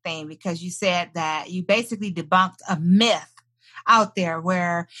specific thing, because you said that you basically debunked a myth out there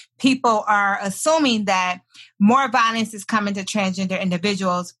where people are assuming that more violence is coming to transgender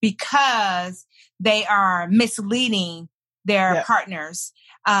individuals because they are misleading their partners.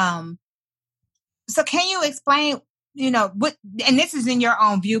 So can you explain, what, and this is in your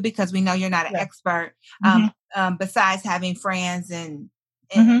own view, because we know you're not an expert, besides having friends and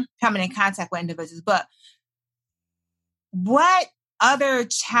coming in contact with individuals, but what other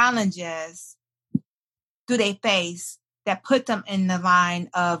challenges do they face that put them in the line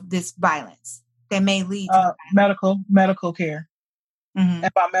of this violence that may lead to medical care? Mm-hmm.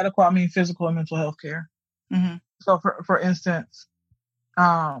 And by medical, I mean physical and mental health care. Mm-hmm. So for instance,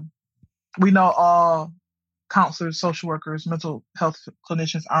 we know all counselors, social workers, mental health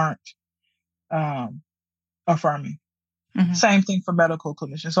clinicians aren't affirming. Mm-hmm. Same thing for medical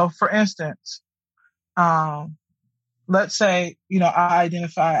clinicians. So for instance, let's say,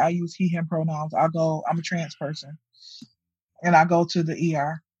 I use he, him pronouns. I'm a trans person and I go to the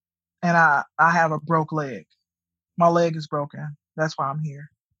ER and I have a broke leg. My leg is broken. That's why I'm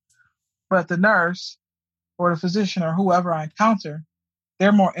here. But the nurse or the physician or whoever I encounter,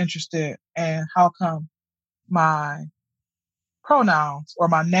 they're more interested in how come my pronouns or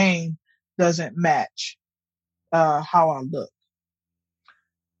my name doesn't match how I look.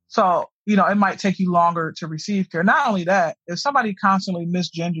 So, it might take you longer to receive care. Not only that, if somebody constantly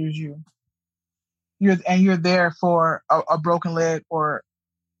misgenders you, you're there for a broken leg or,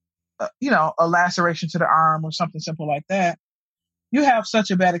 a laceration to the arm or something simple like that, you have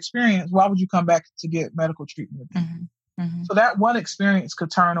such a bad experience. Why would you come back to get medical treatment again? Mm-hmm. Mm-hmm. So that one experience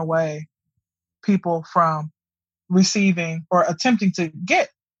could turn away people from receiving or attempting to get,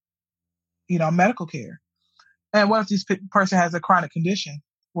 medical care. And what if this person has a chronic condition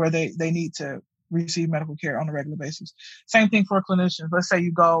where they need to receive medical care on a regular basis? Same thing for clinicians. Let's say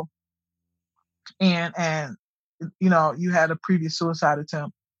you go in and, you had a previous suicide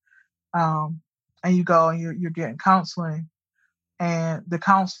attempt, and you go and you're getting counseling, and the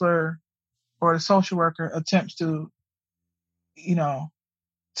counselor or the social worker attempts to,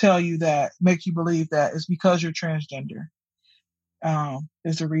 tell you that, make you believe that it's because you're transgender,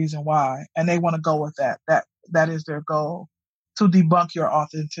 is the reason why. And they want to go with that. That is their goal, to debunk your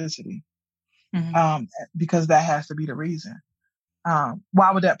authenticity. Mm-hmm. Because that has to be the reason.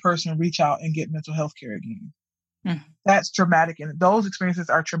 Why would that person reach out and get mental health care again? Mm-hmm. That's traumatic. And those experiences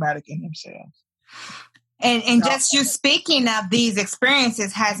are traumatic in themselves. And just you speaking of these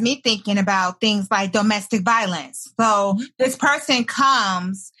experiences has me thinking about things like domestic violence. So this person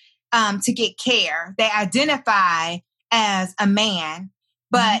comes to get care. They identify as a man,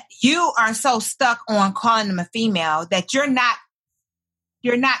 but you are so stuck on calling them a female that you're not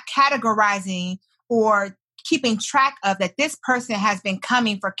categorizing or keeping track of that this person has been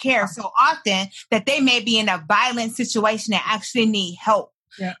coming for care so often that they may be in a violent situation and actually need help.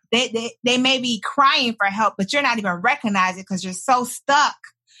 Yeah. They may be crying for help, but you're not even recognizing because you're so stuck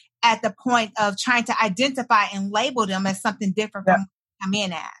at the point of trying to identify and label them as something different from what they come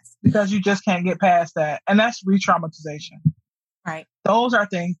in as. Because you just can't get past that. And that's re-traumatization. Right. Those are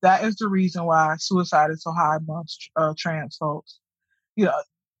things. That is the reason why suicide is so high amongst trans folks.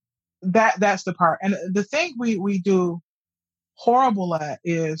 That's the part. And the thing we do horrible at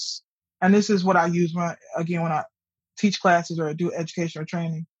is, and this is what I use when I teach classes or do education or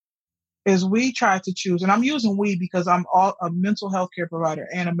training, is we try to choose, and I'm using we because I'm a mental health care provider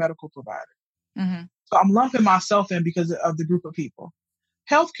and a medical provider. Mm-hmm. So I'm lumping myself in because of the group of people.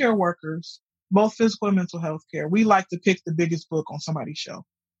 Healthcare workers, both physical and mental health care, we like to pick the biggest book on somebody's shelf.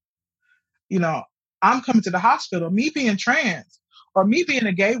 I'm coming to the hospital, me being trans or me being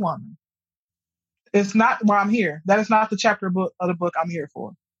a gay woman, it's not why I'm here. That is not the chapter of the book I'm here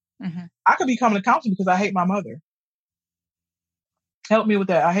for. Mm-hmm. I could be coming to counseling because I hate my mother. Help me with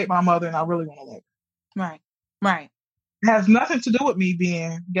that. I hate my mother and I really want to love her. Right. It has nothing to do with me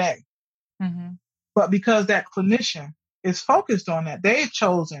being gay. Mm-hmm. But because that clinician is focused on that, they've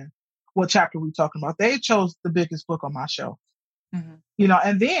chosen what chapter we're talking about. They chose the biggest book on my shelf. Mm-hmm.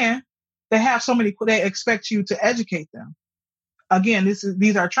 And then they have so many, they expect you to educate them. Again,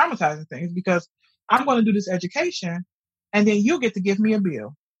 these are traumatizing things because I'm going to do this education and then you get to give me a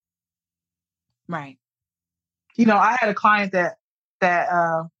bill. Right. I had a client that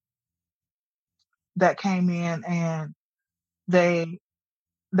came in and they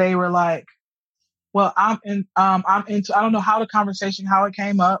were like, well, I'm into, I don't know how it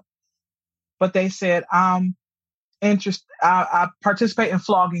came up, but they said, I'm interested, I participate in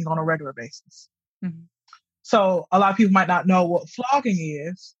flogging on a regular basis. Mm-hmm. So a lot of people might not know what flogging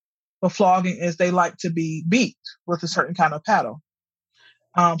is, but flogging is they like to be beat with a certain kind of paddle,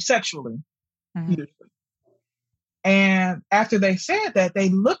 sexually, usually. And after they said that, they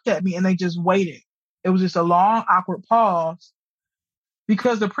looked at me and they just waited. It was just a long, awkward pause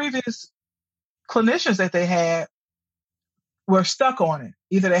because the previous clinicians that they had were stuck on it.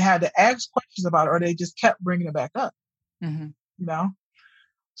 Either they had to ask questions about it or they just kept bringing it back up. Mm-hmm.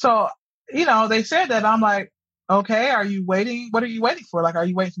 So, they said that. I'm like, okay, are you waiting? What are you waiting for? Like, are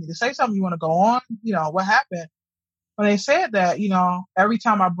you waiting for me to say something? You want to go on? What happened? When they said that, every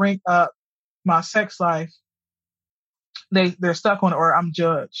time I bring up my sex life, they're stuck on it or I'm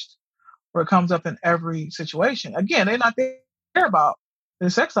judged or it comes up in every situation. Again, they're not there about their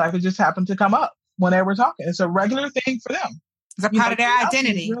sex life. It just happened to come up when they were talking. It's a regular thing for them. It's a part of their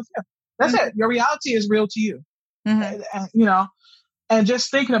identity. That's it. Your reality is real to you. And, and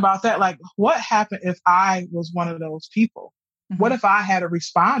just thinking about that, like, what happened if I was one of those people? What if I had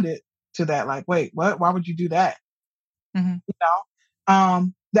responded to that? Like, wait, what? Why would you do that?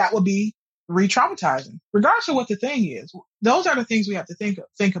 That would be re-traumatizing, regardless of what the thing is. Those are the things we have to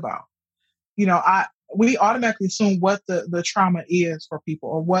think about. We automatically assume what the trauma is for people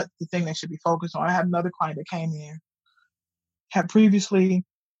or what the thing they should be focused on. I had another client that came in, had previously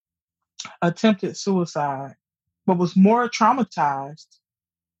attempted suicide, but was more traumatized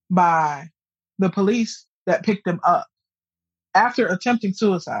by the police that picked them up after attempting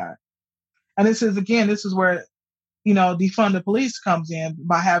suicide. And this is where, defund the police comes in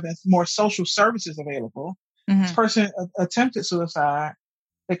by having more social services available. This person attempted suicide.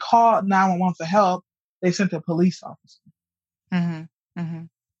 They called 911 for help. They sent a police officer.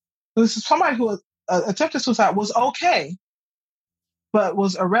 This is somebody who attempted suicide, was okay, but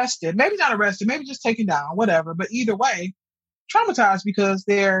was arrested. Maybe not arrested, maybe just taken down, whatever. But either way, traumatized because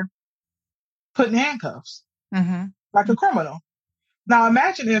they're put in handcuffs like a criminal. Now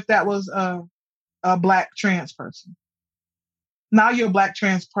imagine if that was a Black trans person. Now you're a Black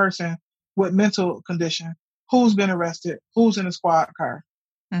trans person with mental condition who's been arrested, who's in a squad car.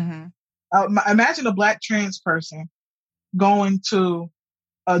 Imagine a Black trans person going to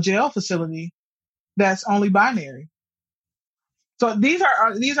a jail facility that's only binary. So these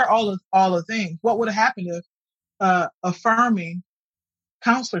are all the things. What would have happened if affirming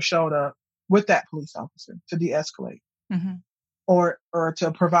counselor showed up with that police officer to de-escalate or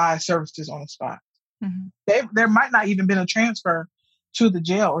to provide services on the spot? There might not even been a transfer to the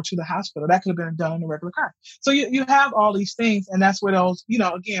jail or to the hospital. That could have been done in a regular car. So you have all these things, and that's where those,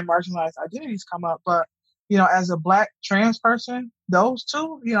 again, marginalized identities come up. But, as a Black trans person, those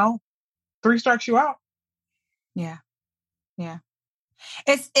two, 3 strikes you out. Yeah. Yeah.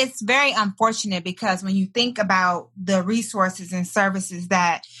 It's very unfortunate because when you think about the resources and services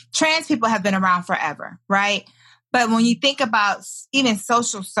that trans people have been around forever, right? But when you think about even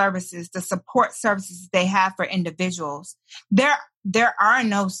social services, the support services they have for individuals, there are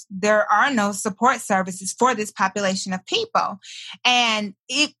no support services for this population of people. And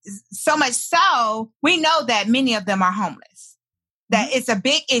so much so, we know that many of them are homeless, that it's a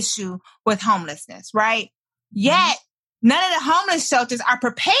big issue with homelessness, right? Yet, none of the homeless shelters are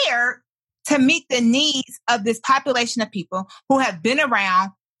prepared to meet the needs of this population of people who have been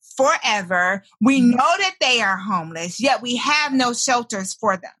around forever. We know that they are homeless, yet we have no shelters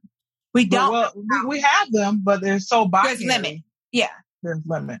for them. We don't. Well, we have them, but they're so binary. There's limit. Yeah. There's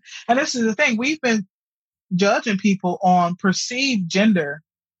limit. And this is the thing. We've been judging people on perceived gender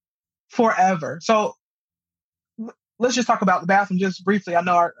forever. So let's just talk about the bathroom just briefly. I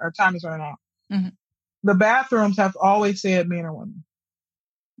know our time is running out. The bathrooms have always said men or women.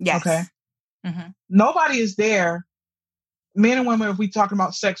 Yes. Okay. Nobody is there. Men and women, if we talking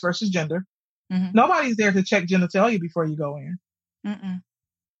about sex versus gender, nobody's there to check genitalia before you go in.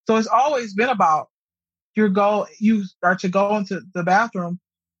 So it's always been about you are to go into the bathroom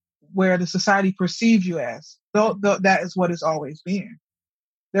where the society perceives you as. That is what it's always been.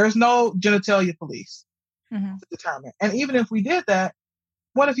 There's no genitalia police to determine. And even if we did that,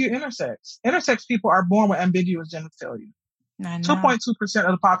 what if you're intersex? Intersex people are born with ambiguous genitalia. 2.2%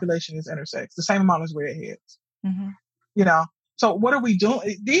 of the population is intersex, the same amount as redheads. So what are we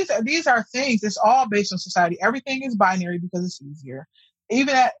doing? These are things. It's all based on society. Everything is binary because it's easier.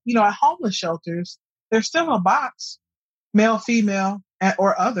 Even at homeless shelters, there's still a box, male, female,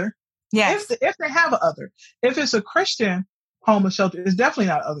 or other. Yes. If they have an other. If it's a Christian homeless shelter, it's definitely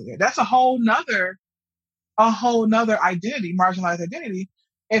not other there. That's a whole nother identity, marginalized identity,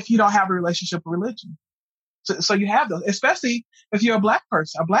 if you don't have a relationship with religion. So you have those, especially if you're a Black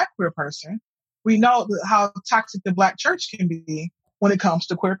person, a Black queer person. We know how toxic the Black church can be when it comes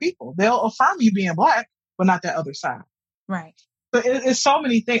to queer people. They'll affirm you being Black, but not that other side. Right. So it's so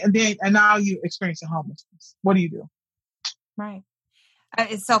many things. And now you're experiencing homelessness. What do you do? Right.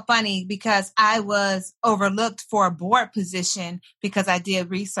 It's so funny because I was overlooked for a board position because I did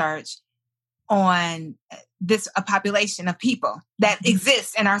research on a population of people that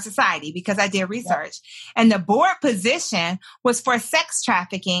exists in our society because I did research. And the board position was for sex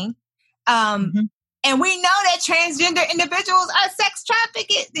trafficking. And we know that transgender individuals are sex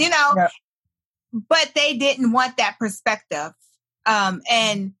trafficked, but they didn't want that perspective.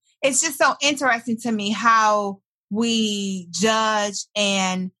 And it's just so interesting to me how we judge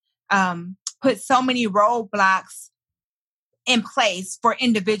and put so many roadblocks in place for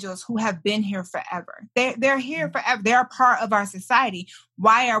individuals who have been here forever. They're here forever. They're a part of our society.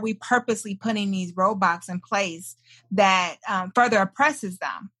 Why are we purposely putting these roadblocks in place that further oppresses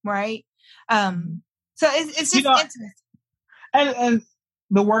them, right? So it's just interesting. And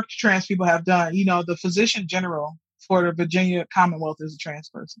the work trans people have done, the physician general for the Virginia Commonwealth is a trans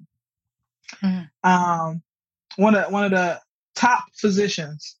person. Mm-hmm. One of the top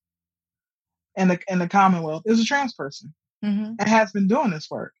physicians in the Commonwealth is a trans person, and has been doing this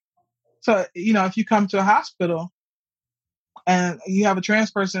work. So, if you come to a hospital and you have a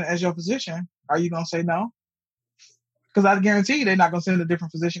trans person as your physician, are you going to say no? Because I guarantee you they're not going to send a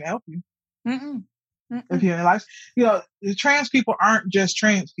different physician to help you. If you're in life, the trans people aren't just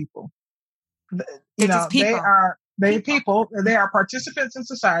trans people. People. They're people. They are participants in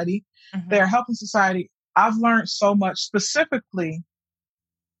society. They are helping society. I've learned so much, specifically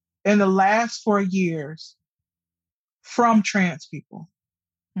in the last 4 years, from trans people.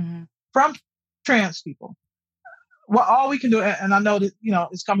 From trans people. Well, all we can do, and I know that,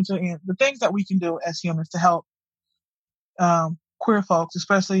 it's coming to an end, the things that we can do as humans to help queer folks,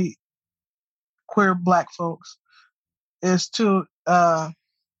 especially queer Black folks, is to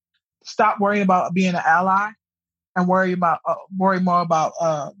stop worrying about being an ally and worry more about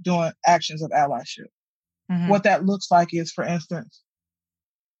doing actions of allyship. What that looks like is, for instance,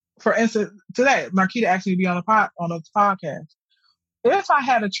 today, Marquita asked me to be on the podcast. If I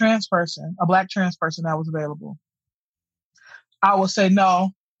had a Black trans person that was available, I would say,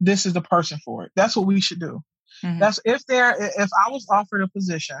 no, this is the person for it. That's what we should do. That's if I was offered a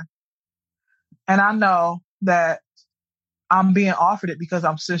position and I know that I'm being offered it because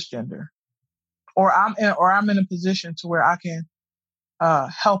I'm cisgender, or I'm in a position to where I can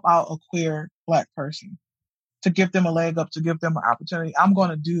help out a queer Black person, to give them a leg up, to give them an opportunity, I'm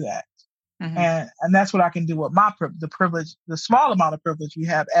going to do that. And that's what I can do with the privilege, the small amount of privilege we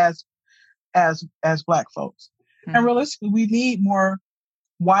have as Black folks. And realistically, we need more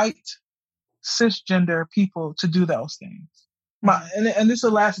white cisgender people to do those things. And this is the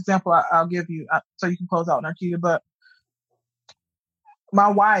last example I'll give you, so you can close out, Narkita. But my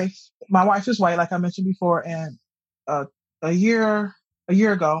wife is white, like I mentioned before, and a year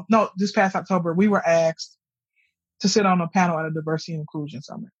ago, no, this past October, we were asked to sit on a panel at a diversity and inclusion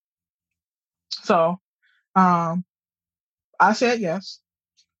summit. So, I said yes,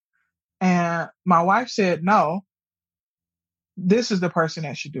 and my wife said no. This is the person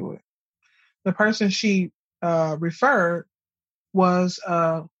that should do it. The person she referred was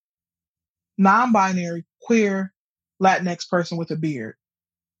a non-binary queer Latinx person with a beard.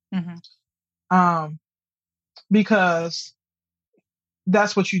 Because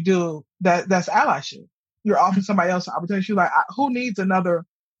that's what you do. That's allyship. You're offering somebody else an opportunity. She's like, who needs another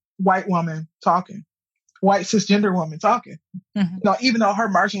white woman talking? White cisgender woman talking? Even though her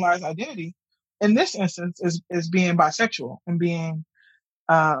marginalized identity in this instance is being bisexual and being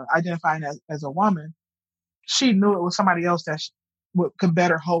identifying as a woman, she knew it was somebody else that could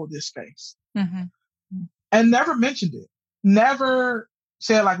better hold this space. And never mentioned it. Never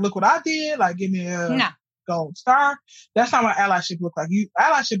said, like, look what I did, like, give me a gold star. That's not what allyship look like.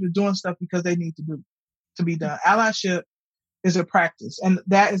 Allyship is doing stuff because they need to be done. Allyship is a practice. And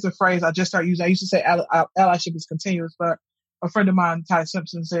that is a phrase I just started using. I used to say allyship is continuous, but a friend of mine, Ty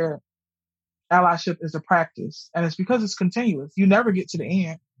Simpson, said allyship is a practice. And it's because it's continuous. You never get to the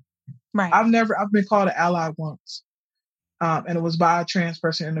end. Right. I've been called an ally once. And it was by a trans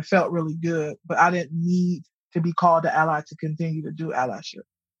person, and it felt really good, but I didn't need to be called an ally to continue to do allyship.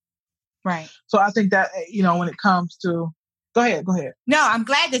 Right. So I think that, when it comes to, go ahead. No, I'm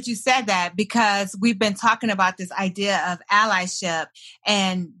glad that you said that, because we've been talking about this idea of allyship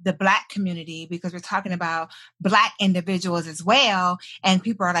and the Black community, because we're talking about Black individuals as well. And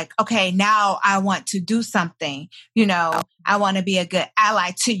people are like, okay, now I want to do something, I want to be a good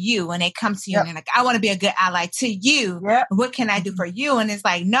ally to you. When they come to you and they're like, I want to be a good ally to you. What can I do for you? And it's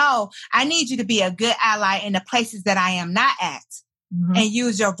like, no, I need you to be a good ally in the places that I am not at. And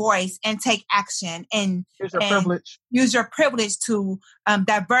use your voice and take action and use your privilege to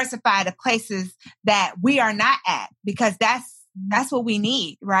diversify the places that we are not at, because that's what we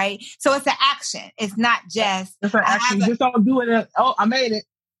need, right? So it's an action. It's not just it's an action. You just don't do it. I made it.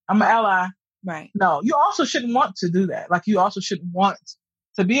 I'm an ally. Right. No, you also shouldn't want to do that. Like, you also shouldn't want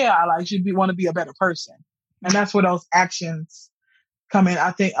to be an ally. You should want to be a better person, and that's where those actions come in.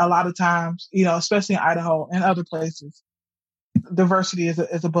 I think a lot of times, especially in Idaho and other places, diversity is a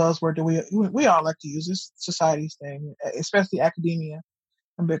buzzword that we all like to use. This society's thing, especially academia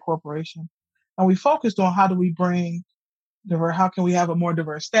and big corporation. And we focused on how do we bring how can we have a more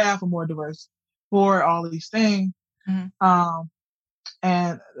diverse staff, a more diverse board, all these things. Mm-hmm.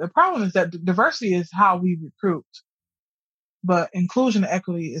 And the problem is that diversity is how we recruit, but inclusion and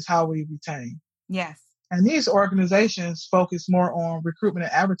equity is how we retain. Yes. And these organizations focus more on recruitment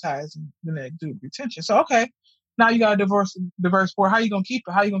and advertising than they do retention. So, okay, now you got a diverse board. How are you going to keep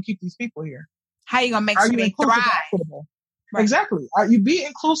it? How are you going to keep these people here? How are you going to make sure they thrive? Equitable? Right. Exactly. You be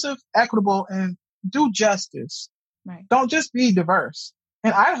inclusive, equitable, and do justice. Right. Don't just be diverse.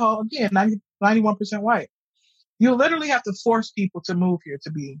 In Idaho, again, 91% white. You literally have to force people to move here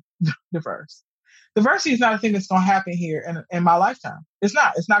to be diverse. Diversity is not a thing that's going to happen here in my lifetime. It's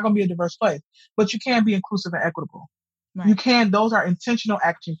not. It's not going to be a diverse place. But you can be inclusive and equitable. Right. You can. Those are intentional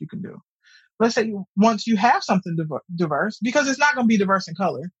actions you can do. Let's say once you have something diverse, because it's not going to be diverse in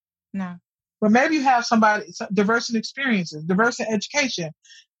color. No. But maybe you have somebody diverse in experiences, diverse in education,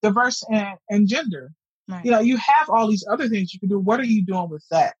 diverse in gender. Right. You have all these other things you can do. What are you doing with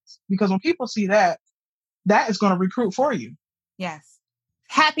that? Because when people see that, that is going to recruit for you. Yes.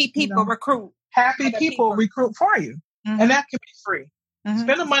 Happy people recruit. Happy people recruit for you. Mm-hmm. And that can be free. Mm-hmm.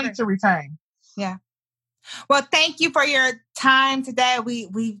 Spend the money to retain. Yeah. Well, thank you for your time today.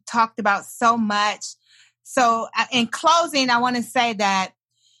 We talked about so much. So in closing, I want to say that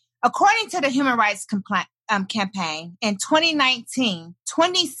according to the Human Rights Campaign, in 2019,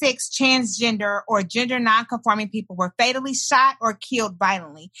 26 transgender or gender nonconforming people were fatally shot or killed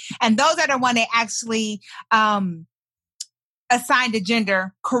violently. And those are the ones that actually assigned the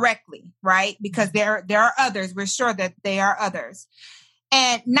gender correctly, right? Because there are others. We're sure that there are others.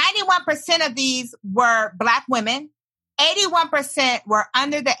 And 91% of these were Black women. 81% were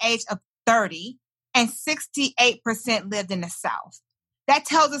under the age of 30, and 68% lived in the South. That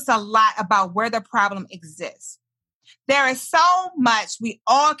tells us a lot about where the problem exists. There is so much we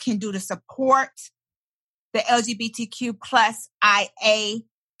all can do to support the LGBTQ plus IA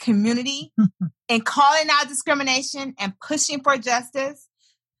community in calling out discrimination and pushing for justice.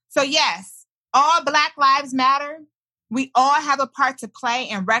 So yes, all Black lives matter. We all have a part to play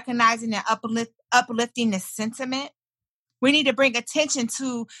in recognizing and uplifting this sentiment. We need to bring attention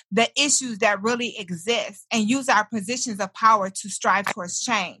to the issues that really exist and use our positions of power to strive towards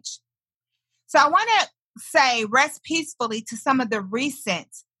change. So I want to say rest peacefully to some of the recent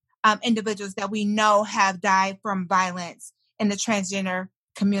individuals that we know have died from violence in the transgender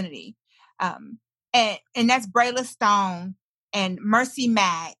community. And that's Brayla Stone and Mercy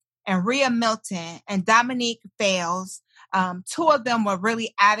Mack and Rhea Milton and Dominique Fales. Two of them were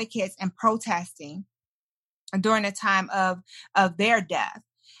really advocates and protesting during the time of their death.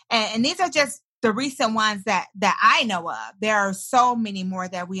 And these are just the recent ones that I know of. There are so many more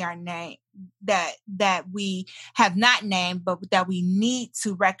that we are named, that we have not named, but that we need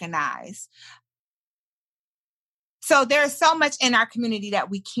to recognize. So there's so much in our community that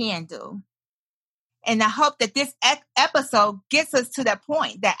we can do. And I hope that this episode gets us to that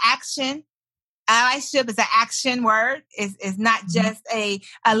point, that action, allyship is an action word, is not just a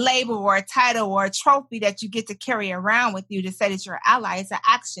label or a title or a trophy that you get to carry around with you to say that you're an ally. It's an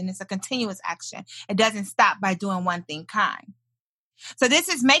action. It's a continuous action. It doesn't stop by doing one thing kind. So this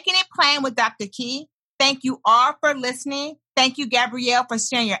is Making It Plain with Dr. Key. Thank you all for listening. Thank you, Gabrielle, for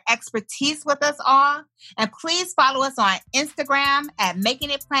sharing your expertise with us all. And please follow us on Instagram at Making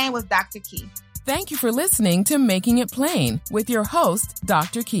It Plain with Dr. Key. Thank you for listening to Making It Plain with your host,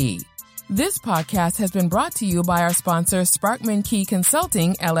 Dr. Key. This podcast has been brought to you by our sponsor, Sparkman Key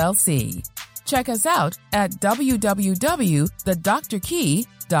Consulting, LLC. Check us out at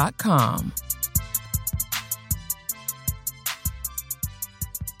www.thedrkey.com.